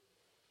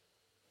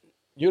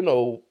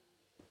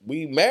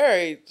 we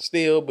married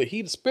still, but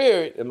he the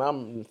spirit and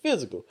I'm the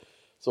physical.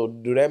 So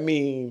do that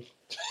mean...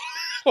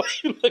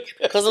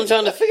 Because I'm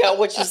trying to figure out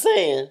what you're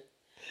saying.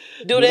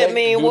 Do that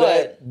mean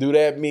what? Do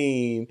that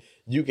mean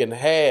you can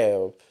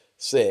have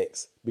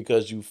sex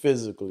because you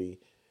physically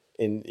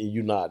and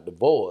you're not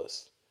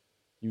divorced?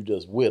 You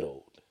just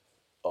widowed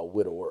or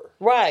widower.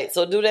 Right.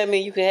 So do that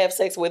mean you can have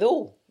sex with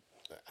who?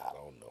 I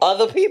don't know.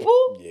 Other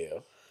people? Yeah.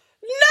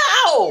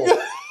 No!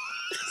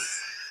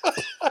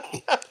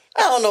 I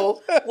don't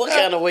know what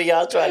kind of way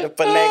y'all trying to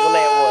finagle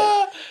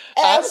that one.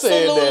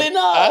 Absolutely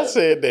not. I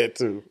said that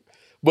too.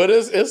 But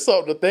it's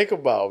something to think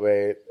about,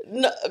 man.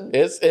 No,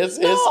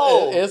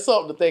 it's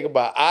something to think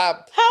about.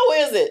 How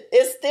is it?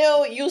 It's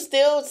still you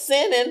still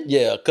sinning?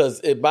 Yeah,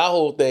 because my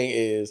whole thing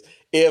is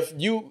if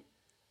you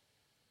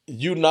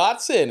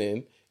not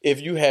sinning if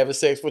you having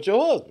sex with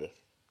your husband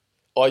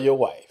or your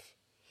wife.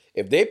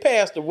 If they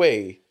passed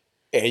away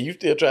and you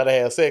still try to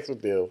have sex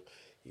with them,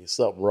 there's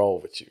something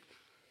wrong with you.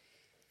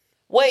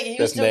 Wait,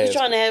 you still be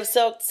trying to have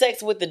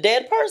sex with the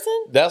dead person?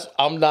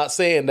 I'm not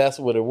saying that's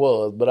what it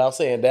was, but I'm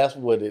saying that's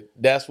what it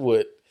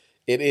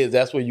is.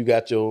 That's where you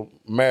got your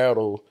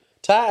marital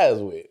ties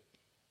with.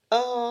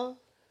 Uh-huh.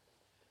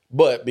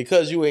 But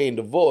because you ain't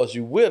divorced,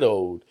 you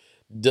widowed,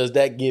 does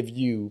that give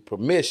you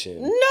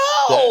permission?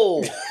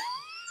 No!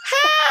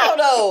 How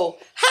though?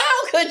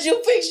 How could you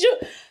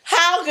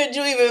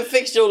even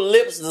fix your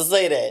lips to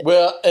say that?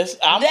 Well,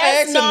 I'm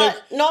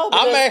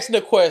asking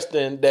the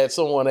question that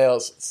someone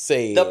else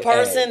said. The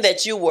person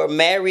that you were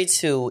married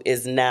to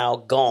is now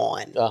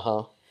gone.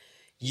 Uh-huh.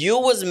 You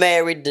was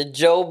married to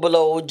Joe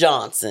Blow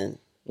Johnson.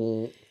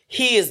 Mm-hmm.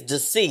 He is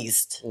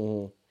deceased.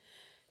 Mm-hmm.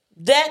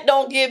 That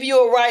don't give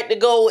you a right to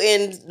go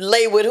and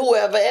lay with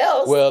whoever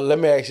else. Well, let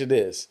me ask you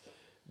this.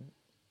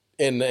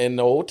 In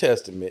the Old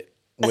Testament,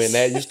 when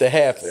that used to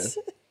happen...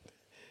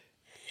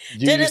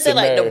 Did it say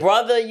like the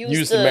brother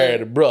used to marry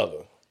the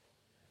brother?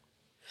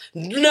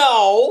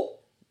 No.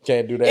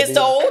 Can't do that. It's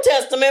the Old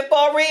Testament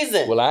for a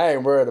reason. Well, I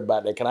ain't worried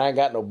about that because I ain't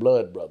got no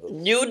blood brothers.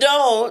 You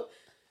don't.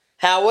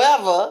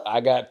 However,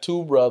 I got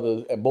 2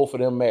 brothers and both of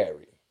them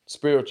married.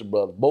 Spiritual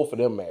brothers, both of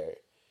them married.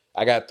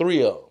 I got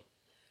 3 of them.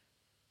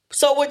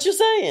 So what you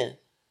saying?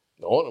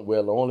 The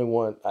only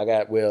one I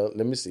got, let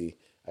me see.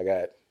 I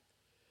got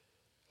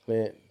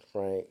Clint,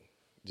 Frank,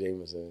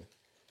 Jameson,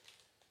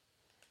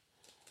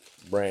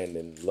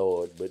 Brandon,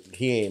 Lord, but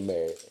he ain't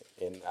married,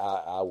 and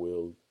I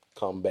will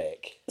come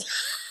back.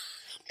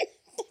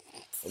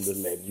 I'm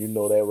just letting you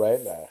know that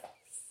right now.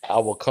 I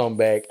will come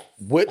back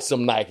with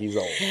some Nikes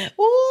on.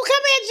 Ooh,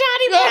 come here,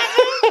 Johnny.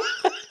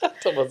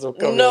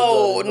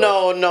 No.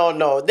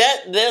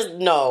 There's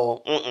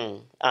no.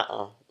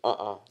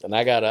 And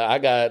I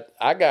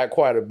got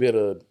quite a bit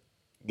of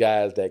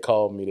guys that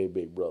call me their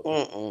big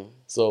brother.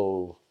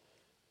 So,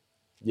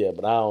 yeah,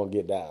 but I don't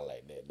get down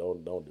like that.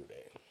 Don't do that.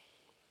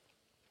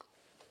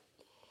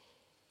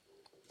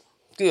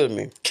 Excuse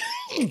me.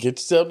 Get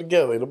yourself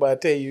together. Ain't nobody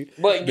tell you.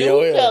 But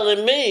you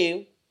telling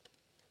me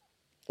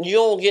You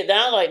don't get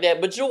down like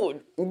that, but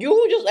you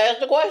just ask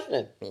the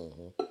question.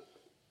 Mm-hmm.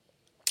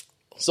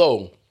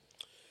 So,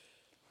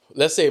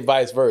 let's say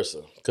vice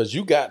versa, because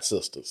you got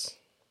sisters.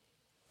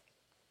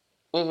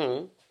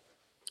 Mm-hmm.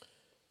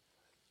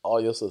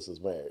 All your sisters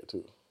married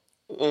too.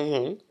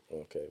 Mm-hmm.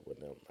 Okay, well,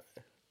 never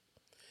mind.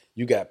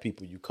 You got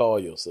people you call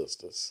your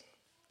sisters.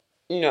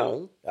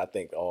 No. I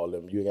think all of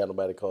them. You ain't got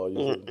nobody to call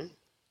you.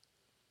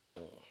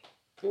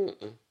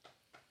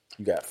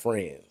 You got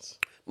friends.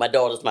 My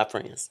daughter's my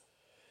friends.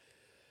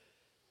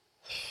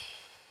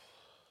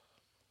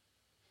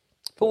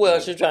 Who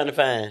else you trying to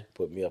find?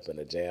 Put me up in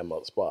a jam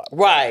up spot.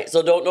 Right.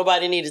 So don't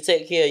nobody need to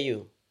take care of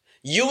you.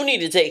 You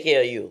need to take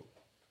care of you.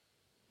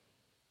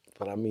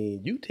 But I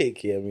mean, you take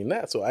care of me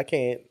now, so I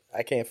can't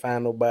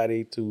find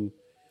nobody to.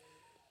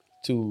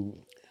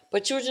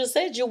 But you just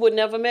said you would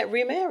never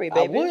remarry,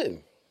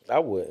 baby. I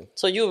wouldn't.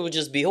 So you would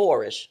just be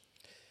whorish.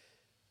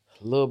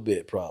 A little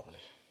bit, probably.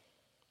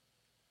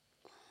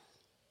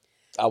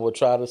 I would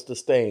try to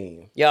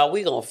sustain. Y'all,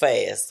 we gonna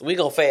fast. We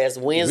gonna fast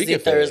Wednesday,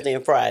 Thursday,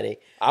 and Friday.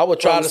 I would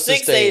try from to 6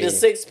 sustain. A to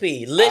 6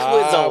 P.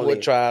 Liquids only. I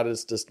would try to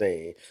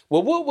sustain.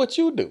 Well, what would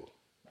you do?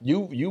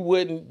 You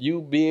wouldn't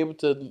be able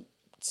to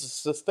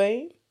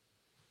sustain?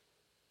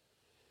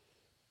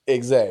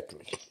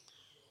 Exactly.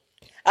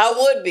 I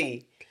would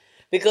be.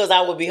 Because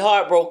I would be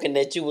heartbroken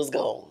that you was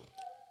gone.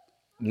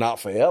 Not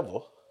forever.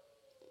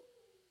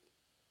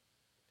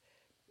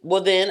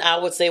 Well, then I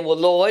would say, well,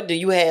 Lord, do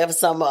you have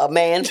a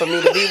man for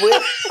me to be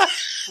with?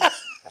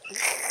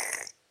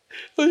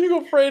 So you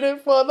gonna pray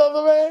that for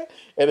another man?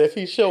 And if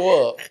he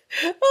show up,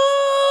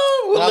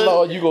 how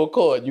long you gonna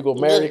court? You gonna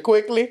marry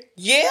quickly?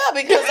 Yeah,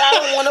 because I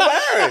don't want to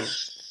burn.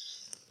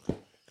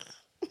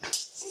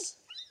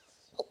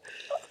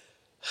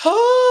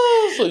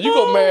 So you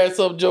gonna marry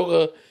some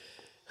joker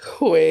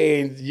who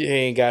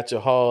ain't got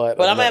your heart?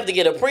 But I'm gonna have to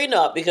get a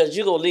prenup because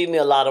you're gonna leave me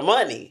a lot of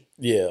money.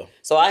 Yeah.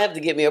 So I have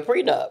to get me a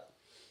prenup.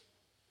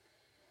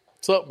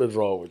 Something's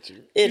wrong with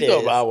you. It you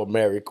know is. I would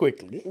marry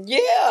quickly.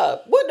 Yeah.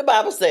 What the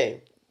Bible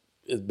say?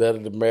 It's better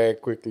to marry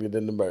quickly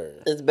than to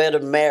burn. It's better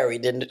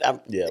married than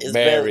it's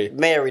marry.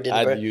 Married than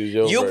I'd burn. use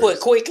your you verse. put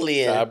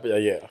quickly in.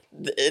 Yeah.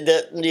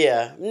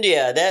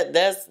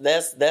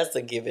 That's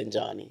a given,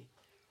 Johnny.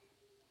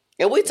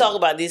 And we talk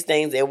about these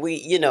things, and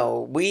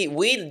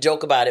we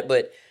joke about it,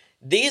 but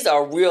these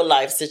are real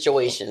life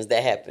situations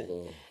that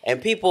happen,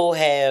 and people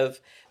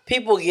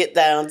get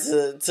down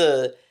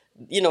to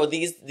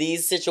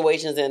these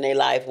situations in their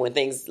life when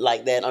things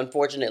like that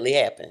unfortunately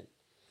happen.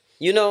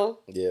 Yeah.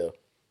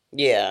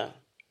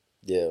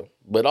 Yeah.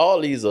 But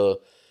all these are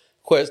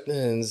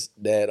questions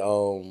that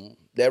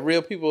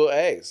real people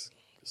ask.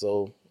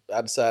 So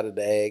I decided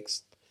to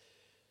ask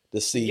to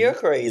see. You're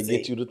crazy. To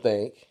get you to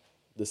think.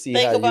 To see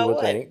Think how about you would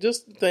what? think.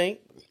 Just think.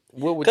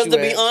 What would you Because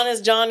to be ask?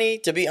 honest, Johnny,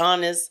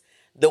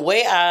 the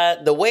way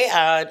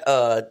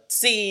our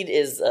seed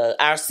is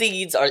our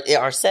seeds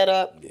are set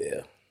up.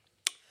 Yeah.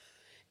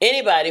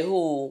 Anybody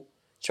who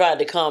tried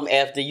to come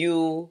after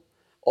you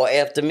or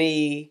after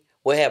me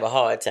will have a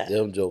hard time.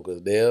 Them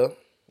jokers there.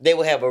 They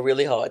will have a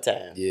really hard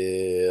time.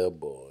 Yeah,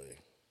 boy.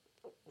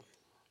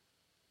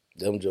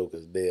 Them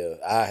jokers there.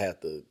 I have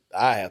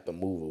to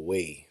move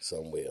away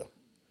somewhere.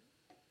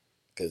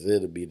 Cause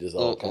it'll be just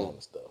all kind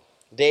of stuff.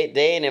 They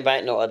ain't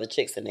invite no other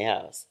chicks in their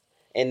house.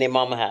 In their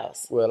mama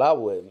house. Well, I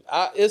wouldn't.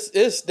 That's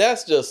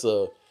just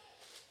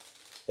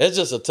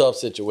a tough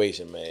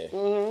situation, man.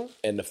 Mm-hmm.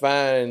 And to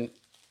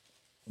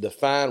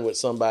find with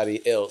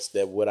somebody else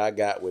that what I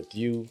got with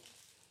you,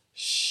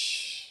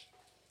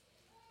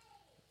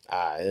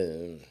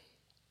 and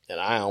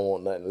I don't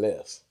want nothing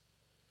less.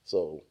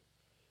 So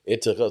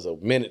it took us a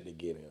minute to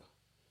get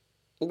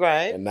here.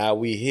 Right. And now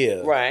we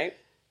here. Right.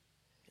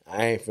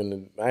 I ain't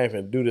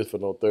finna do this for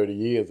no 30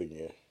 years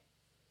again.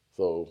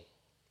 So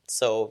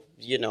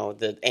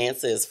the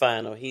answer is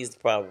final. He's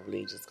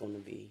probably just gonna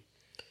be.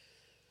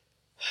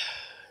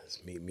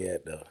 Let's meet me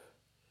at the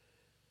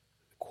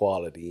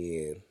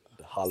Quality Inn,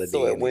 the Holiday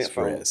So it Inn went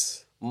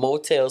Express. from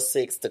Motel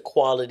 6 to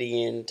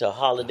Quality Inn to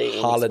Holiday Inn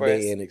Express.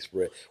 Holiday Inn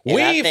Express. And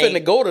We ain't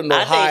finna go to no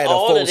higher than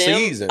Four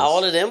Seasons.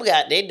 All of them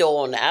got their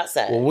door on the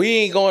outside. Well, we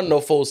ain't going to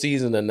no Four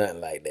Seasons or nothing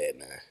like that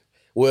now.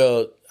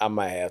 Well, I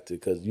might have to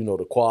because,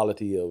 the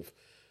quality of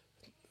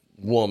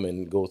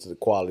woman goes to the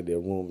quality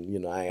of room.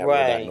 I ain't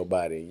got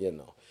nobody,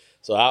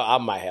 So I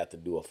might have to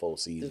do a Four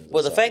Seasons.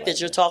 Well, the fact that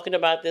you're talking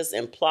about this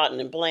and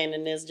plotting and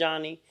planning this,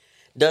 Johnny,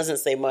 doesn't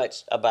say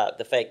much about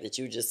the fact that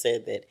you just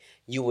said that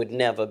you would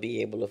never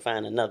be able to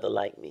find another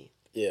like me.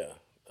 Yeah,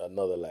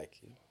 another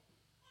like you.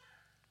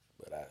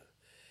 But I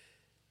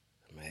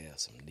may have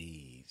some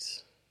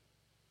needs.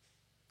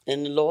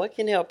 And the Lord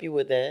can help you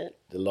with that.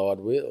 The Lord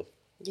will.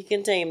 You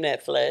can tame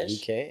that flesh. He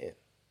can.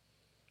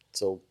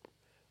 So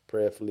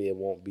prayerfully it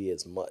won't be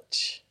as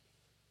much.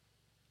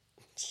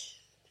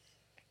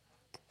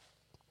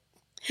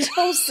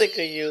 I'm sick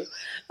of you.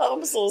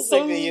 I'm so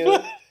sick of you.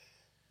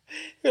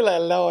 You're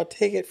like, Lord,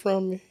 take it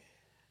from me.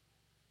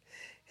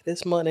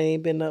 This month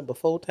ain't been up but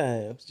 4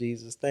 times.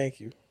 Jesus, thank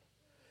you.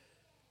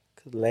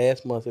 Because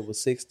last month it was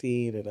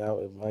 16 and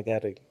I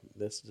got to,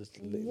 let's just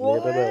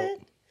live it up.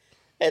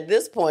 At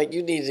this point,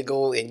 you need to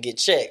go and get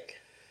checked.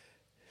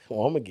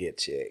 Well, I'm gonna get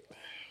checked.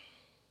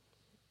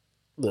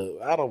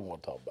 Look, I don't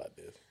want to talk about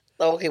this.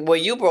 Okay, well,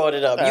 you brought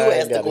it up. You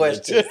asked the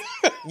question.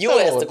 You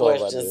asked the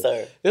question,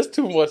 sir. It's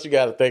too much you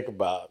got to think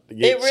about to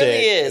get It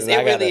really is.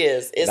 It really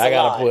is. It's a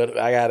lot.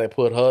 I gotta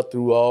put her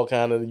through all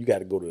kind of. You got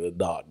to go to the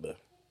doctor,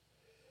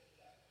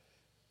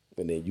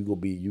 and then you gonna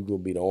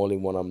be the only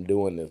one I'm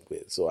doing this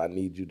with. So I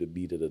need you to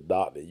be to the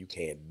doctor. You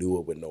can't do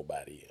it with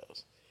nobody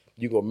else.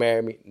 You gonna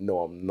marry me? No,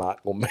 I'm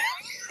not gonna marry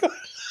you.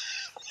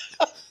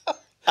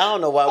 I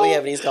don't know why we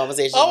have these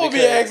conversations. I'm gonna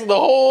be asking the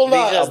whole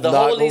lot. Because the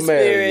Holy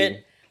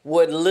Spirit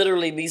would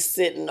literally be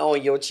sitting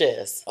on your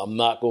chest. I'm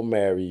not gonna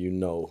marry you.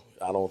 No,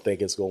 I don't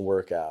think it's gonna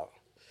work out.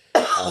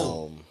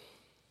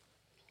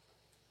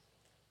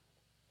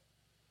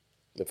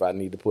 If I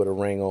need to put a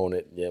ring on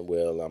it, yeah,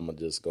 well, I'm gonna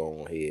just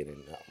go ahead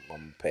and I'm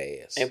gonna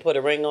pass. And put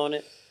a ring on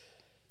it?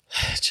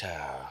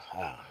 Child,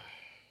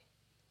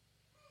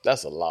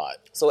 that's a lot.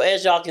 So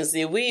as y'all can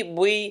see,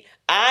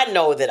 I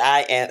know that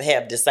I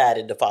have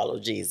decided to follow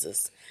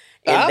Jesus.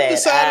 And I've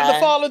decided to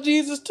follow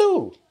Jesus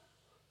too.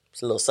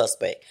 It's a little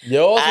suspect.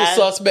 Yours was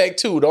suspect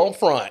too. Don't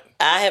front.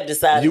 I have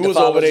decided you to was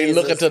follow over there Jesus,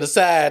 looking to the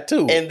side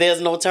too. and there's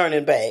no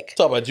turning back.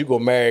 Talk about you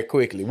gonna marry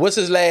quickly. What's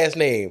his last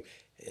name?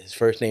 His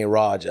first name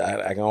Roger.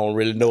 I don't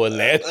really know his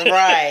last name.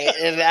 Right,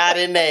 and I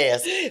didn't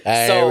ask.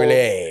 I ain't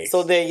really asked.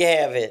 So there you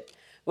have it.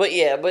 But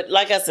yeah, but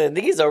like I said,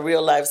 these are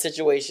real life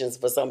situations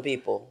for some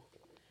people.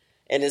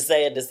 And it's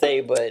sad to say,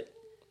 but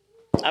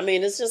I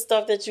mean, it's just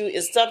stuff that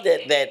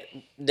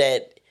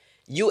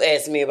you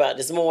asked me about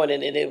this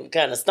morning, and it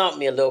kind of stumped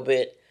me a little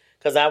bit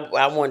because I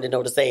wanted to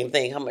know the same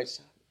thing. How much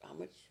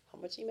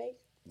he make?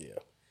 Yeah.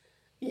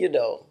 You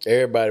know.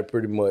 Everybody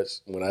pretty much,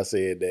 when I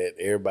said that,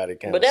 everybody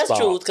kind of. But that's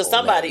true because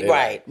somebody,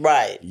 right.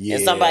 Yeah.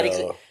 And somebody,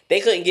 they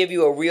couldn't give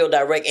you a real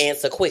direct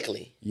answer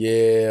quickly.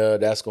 Yeah,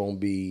 that's gonna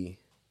be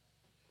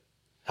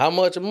how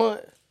much a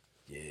month?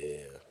 Yeah.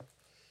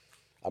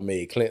 I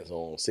made Clint's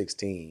on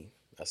 16.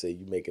 I said,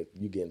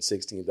 you getting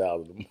 $16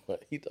 a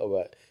month. He talk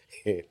about,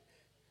 hey,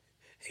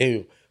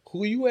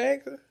 who you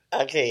asking?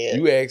 I can't.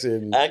 You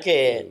asking I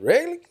can't.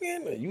 Regular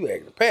Clint or you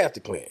asking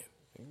Pastor Clint?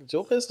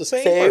 It's the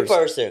same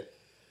person.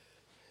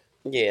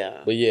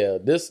 Yeah. But yeah,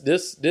 this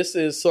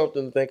is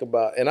something to think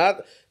about.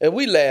 And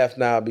we laugh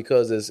now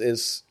because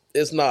it's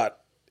not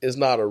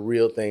a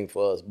real thing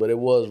for us, but it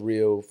was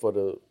real for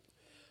the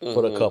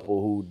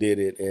couple who did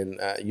it, and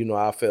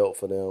I felt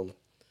for them.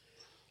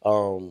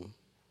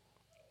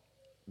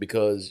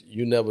 Because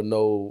you never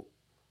know,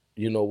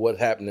 what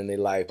happened in their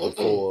life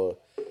before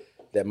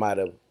that might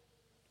have,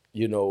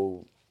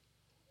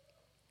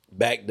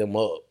 backed them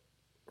up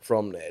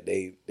from that.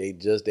 They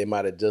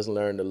might have just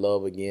learned to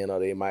love again, or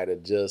they might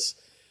have just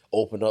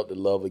opened up to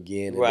love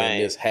again, and then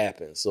this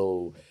happened.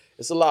 So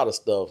it's a lot of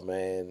stuff,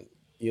 man,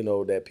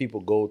 that people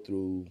go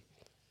through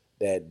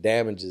that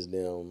damages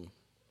them.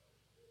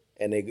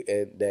 And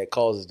that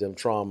causes them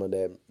trauma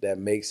that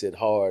makes it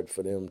hard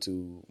for them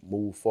to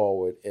move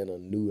forward in a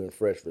new and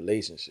fresh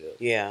relationship.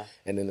 Yeah.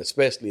 And then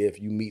especially if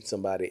you meet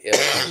somebody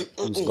else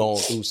who's gone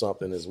through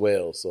something as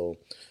well. So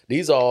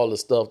these are all the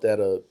stuff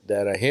that'll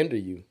hinder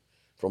you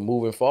from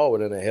moving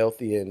forward in a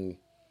healthy and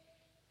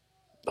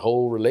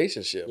whole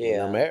relationship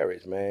in a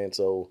marriage, man.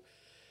 So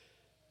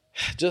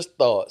just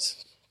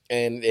thoughts.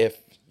 And if,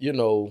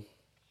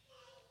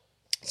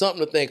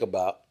 something to think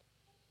about.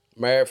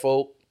 Married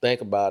folk,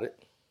 think about it.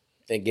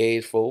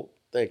 Engaged folk,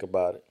 think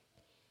about it.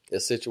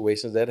 There's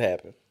situations that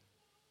happen.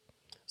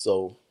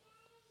 So,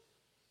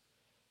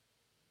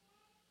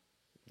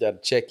 you got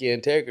to check your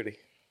integrity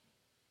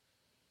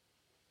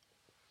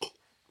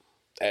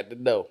at the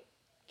door.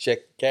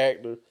 Check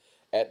character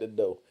at the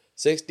door.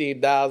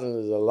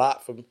 $16,000 is a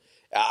lot for me.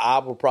 I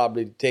would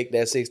probably take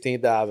that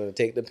 $16,000 and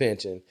take the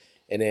pension,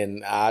 and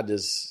then I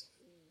don't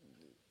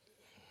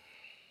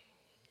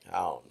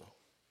know.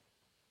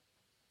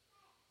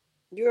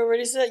 You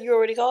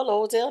already called the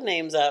hotel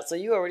names out, so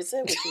you already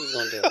said what you was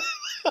gonna do.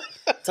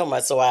 Talking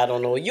about, so I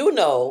don't know. You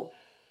know.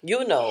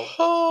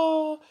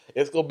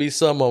 It's gonna be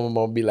some of them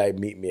gonna be like,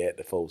 meet me at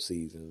the 4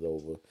 Seasons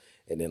over,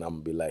 and then I'm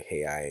gonna be like,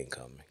 hey, I ain't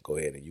coming. Go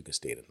ahead and you can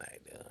stay tonight.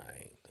 I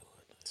ain't doing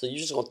it. So you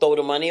just gonna throw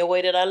the money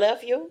away that I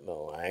left you?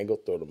 No, I ain't gonna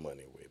throw the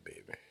money away,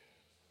 baby.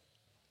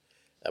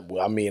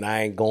 I mean,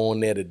 I ain't going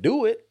there to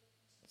do it.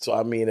 So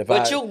I mean, if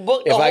I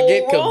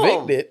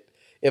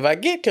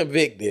get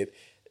convicted,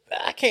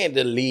 I can't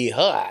just leave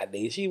her out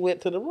there. She went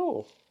to the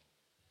room.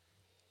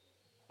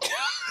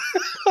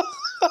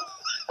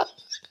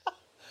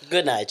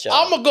 Good night, y'all.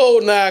 I'm going to go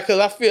now because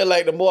I feel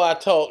like the more I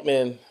talk,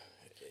 then...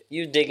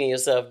 You digging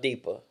yourself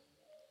deeper.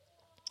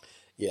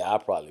 Yeah, I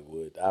probably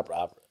would. That's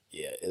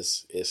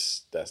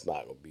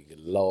not going to be good.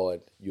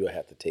 Lord, you'll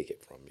have to take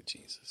it from me,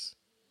 Jesus.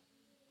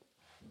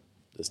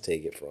 Just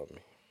take it from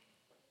me.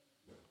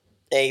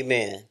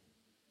 Amen.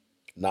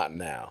 Not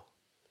now.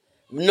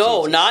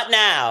 No, Jesus. Not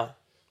now.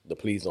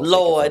 Please don't take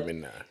it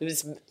from me now.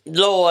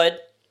 Lord,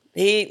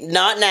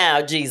 not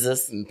now,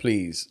 Jesus. And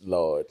please,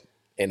 Lord,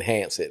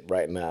 enhance it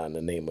right now in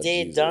the name of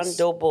Jesus.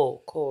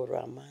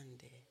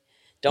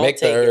 Don't make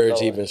take the urge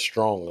Lord. even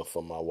stronger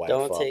for my wife,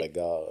 Don't Father take-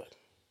 God.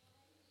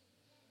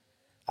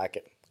 I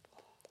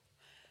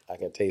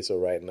can taste her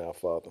right now,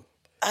 Father.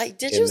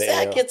 Did In you the say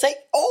I air. can take?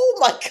 Oh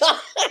my God!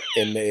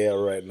 In the air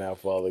right now,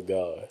 Father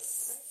God.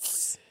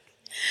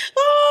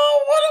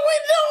 Oh, what are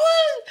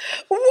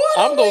we doing?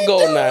 I'm gonna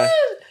go now.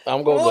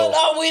 I'm gonna What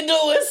go. are we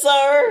doing,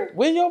 sir?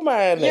 Where your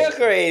mind You're at?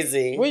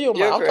 crazy. Where your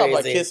You're mind? I'm talking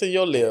about crazy. kissing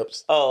your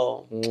lips.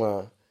 Oh,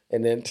 Mwah.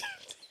 And then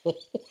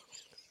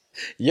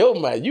your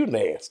mind, you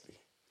nasty.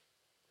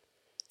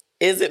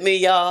 is it me,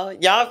 y'all?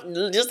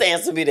 Y'all just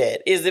answer me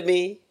that. Is it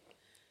me?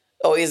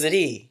 Or is it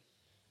he?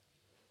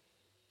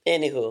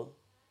 Anywho.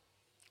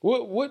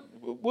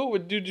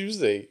 What did you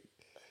say?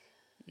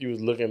 You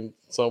was looking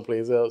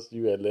someplace else.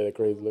 You had let a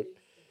crazy look.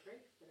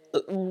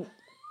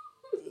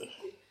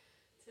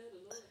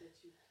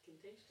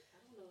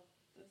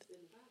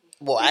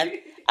 Well,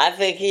 I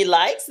think he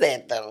likes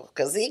that though,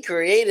 because he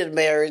created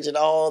marriage and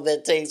all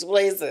that takes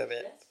place in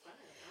it.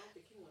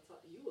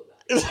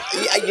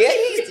 Yeah,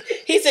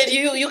 he said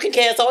you can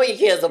cast all your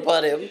cares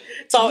upon him.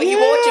 Talk. He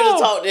wants you to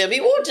talk to him. He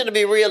wants you to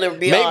be real and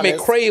be Make honest.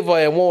 me crave her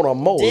and want her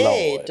more,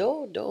 Lord.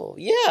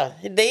 Yeah,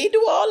 they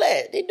do all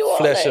that. They do all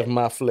Flesh that. of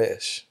my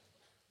flesh.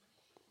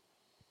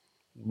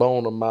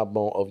 Bone of my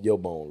bone, of your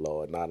bone,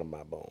 Lord, not of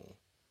my bone.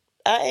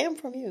 I am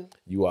from you.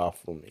 You are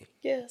from me.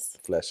 Yes.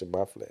 Flesh of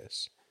my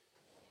flesh.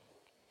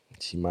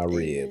 She my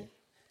rib.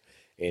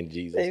 In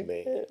Jesus'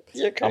 name.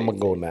 You're crazy. I'm going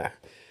to go now.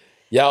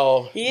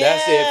 Y'all, that's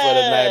it for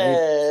tonight.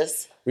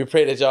 Yes. We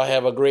pray that y'all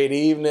have a great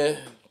evening.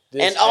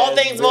 This And all has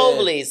things been-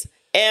 Mobleys.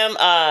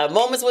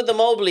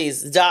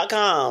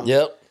 momentswiththemobleys.com.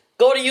 Yep.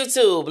 Go to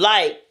YouTube,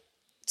 like,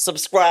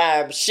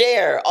 subscribe,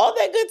 share, all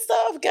that good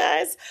stuff,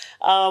 guys.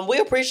 We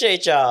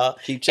appreciate y'all.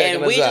 Keep checking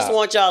and us we just out.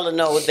 want y'all to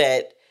know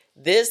that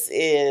this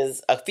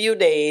is a few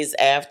days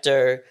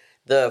after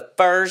the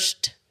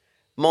first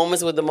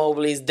Moments with the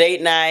Mobleys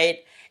date night,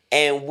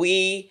 and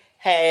we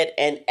had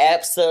an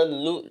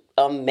absolute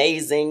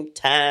amazing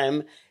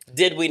time.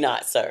 Did we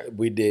not, sir?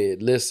 We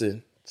did.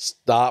 Listen,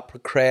 stop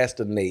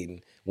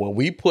procrastinating. When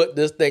we put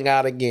this thing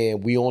out again,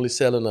 we only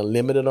selling a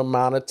limited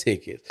amount of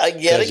tickets. Yet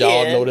Because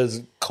y'all again. know there's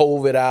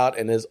COVID out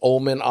and there's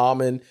Omen,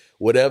 Almond,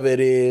 whatever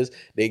it is.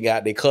 They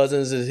got their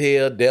cousins is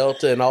here,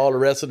 Delta and all the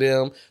rest of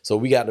them. So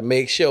we got to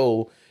make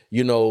sure,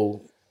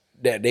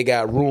 that they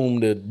got room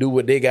to do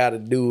what they got to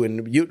do.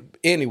 And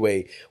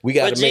anyway, we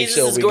got But to make Jesus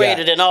sure is we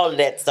greater got. than all of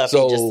that stuff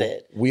So he just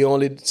said. we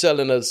only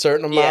selling a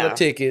certain amount Yeah. of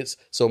tickets,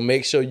 so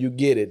make sure you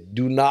get it.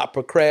 Do not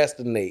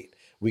procrastinate.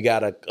 We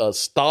got a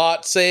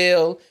start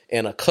sale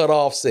and a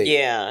cutoff sale.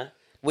 Yeah.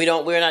 We're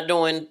not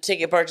doing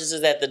ticket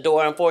purchases at the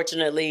door,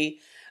 unfortunately.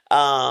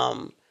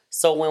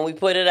 So when we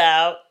put it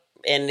out,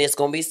 and it's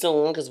gonna be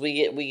soon because we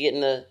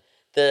getting the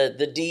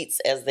deets,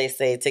 as they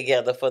say,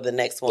 together for the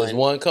next one. There's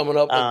one coming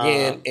up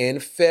again in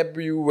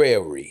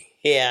February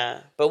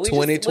Yeah, but we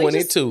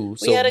 2022.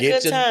 we had a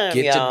good your time,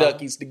 get y'all. your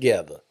duckies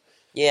together.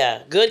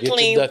 Yeah, good, Get your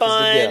clean duckies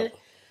fun. together.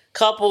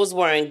 Couples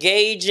were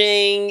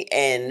engaging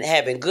and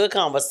having good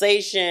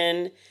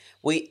conversation.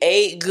 We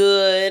ate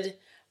good,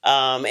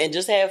 and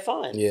just had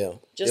fun. Yeah,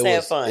 Just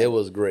have fun. It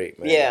was great,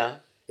 man. Yeah.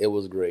 it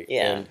was great.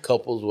 Yeah. And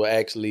couples were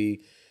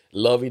actually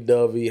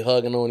lovey-dovey,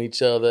 hugging on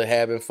each other,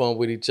 having fun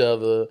with each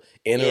other,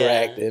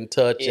 interacting,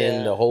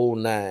 touching, the whole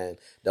nine.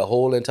 The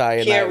whole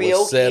entire night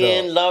was set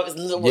up.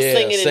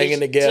 Singing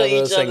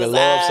together, singing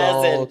love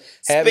songs,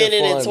 having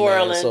spinning fun, and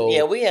twirling. man. So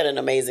Yeah, we had an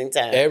amazing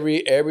time.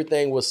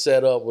 everything was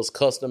set up, was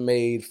custom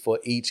made for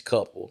each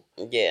couple.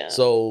 Yeah.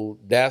 So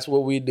that's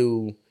what we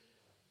do.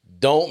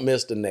 Don't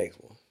miss the next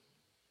one.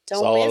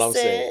 Don't all miss I'm it.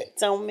 saying.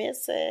 Don't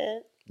miss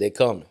it. They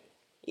coming.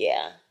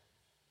 Yeah.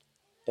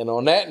 And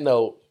on that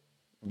note,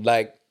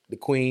 like the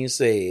Queen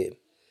said,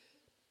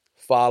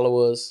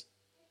 follow us,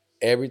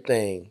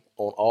 everything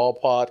on all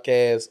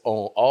podcasts,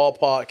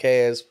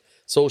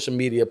 social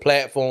media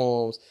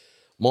platforms,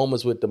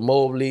 Moments with the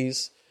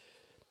Mobleys,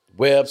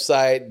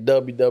 website,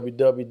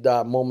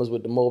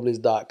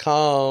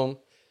 www.momentswiththemobleys.com,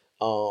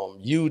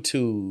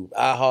 YouTube,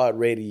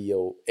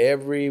 iHeartRadio,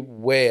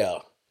 everywhere.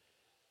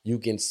 You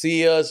can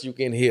see us, you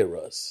can hear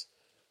us.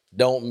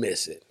 Don't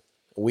miss it.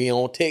 We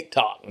on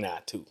TikTok now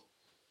too.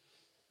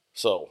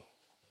 So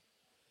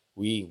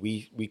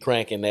we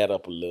cranking that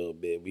up a little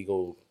bit. We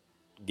go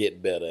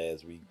get better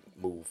as we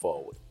move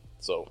forward.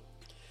 So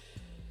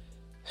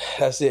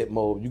that's it,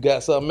 Mo. You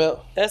got something else?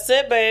 That's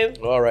it, babe.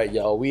 All right,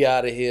 y'all. We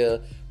out of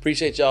here.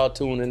 Appreciate y'all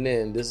tuning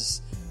in.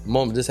 This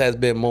has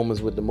been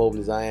Moments with the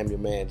Mobleys. I am your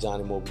man,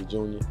 Johnny Mobley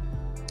Jr.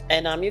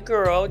 And I'm your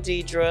girl,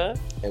 Deidre.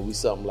 And we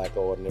something like an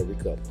ordinary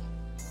couple.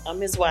 I'm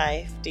his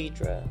wife,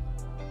 Deidre.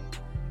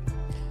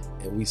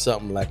 And we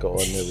something like an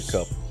ordinary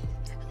couple.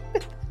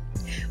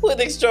 With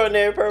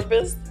extraordinary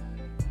purpose.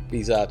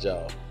 Peace out,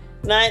 y'all.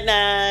 Night,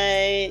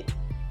 night.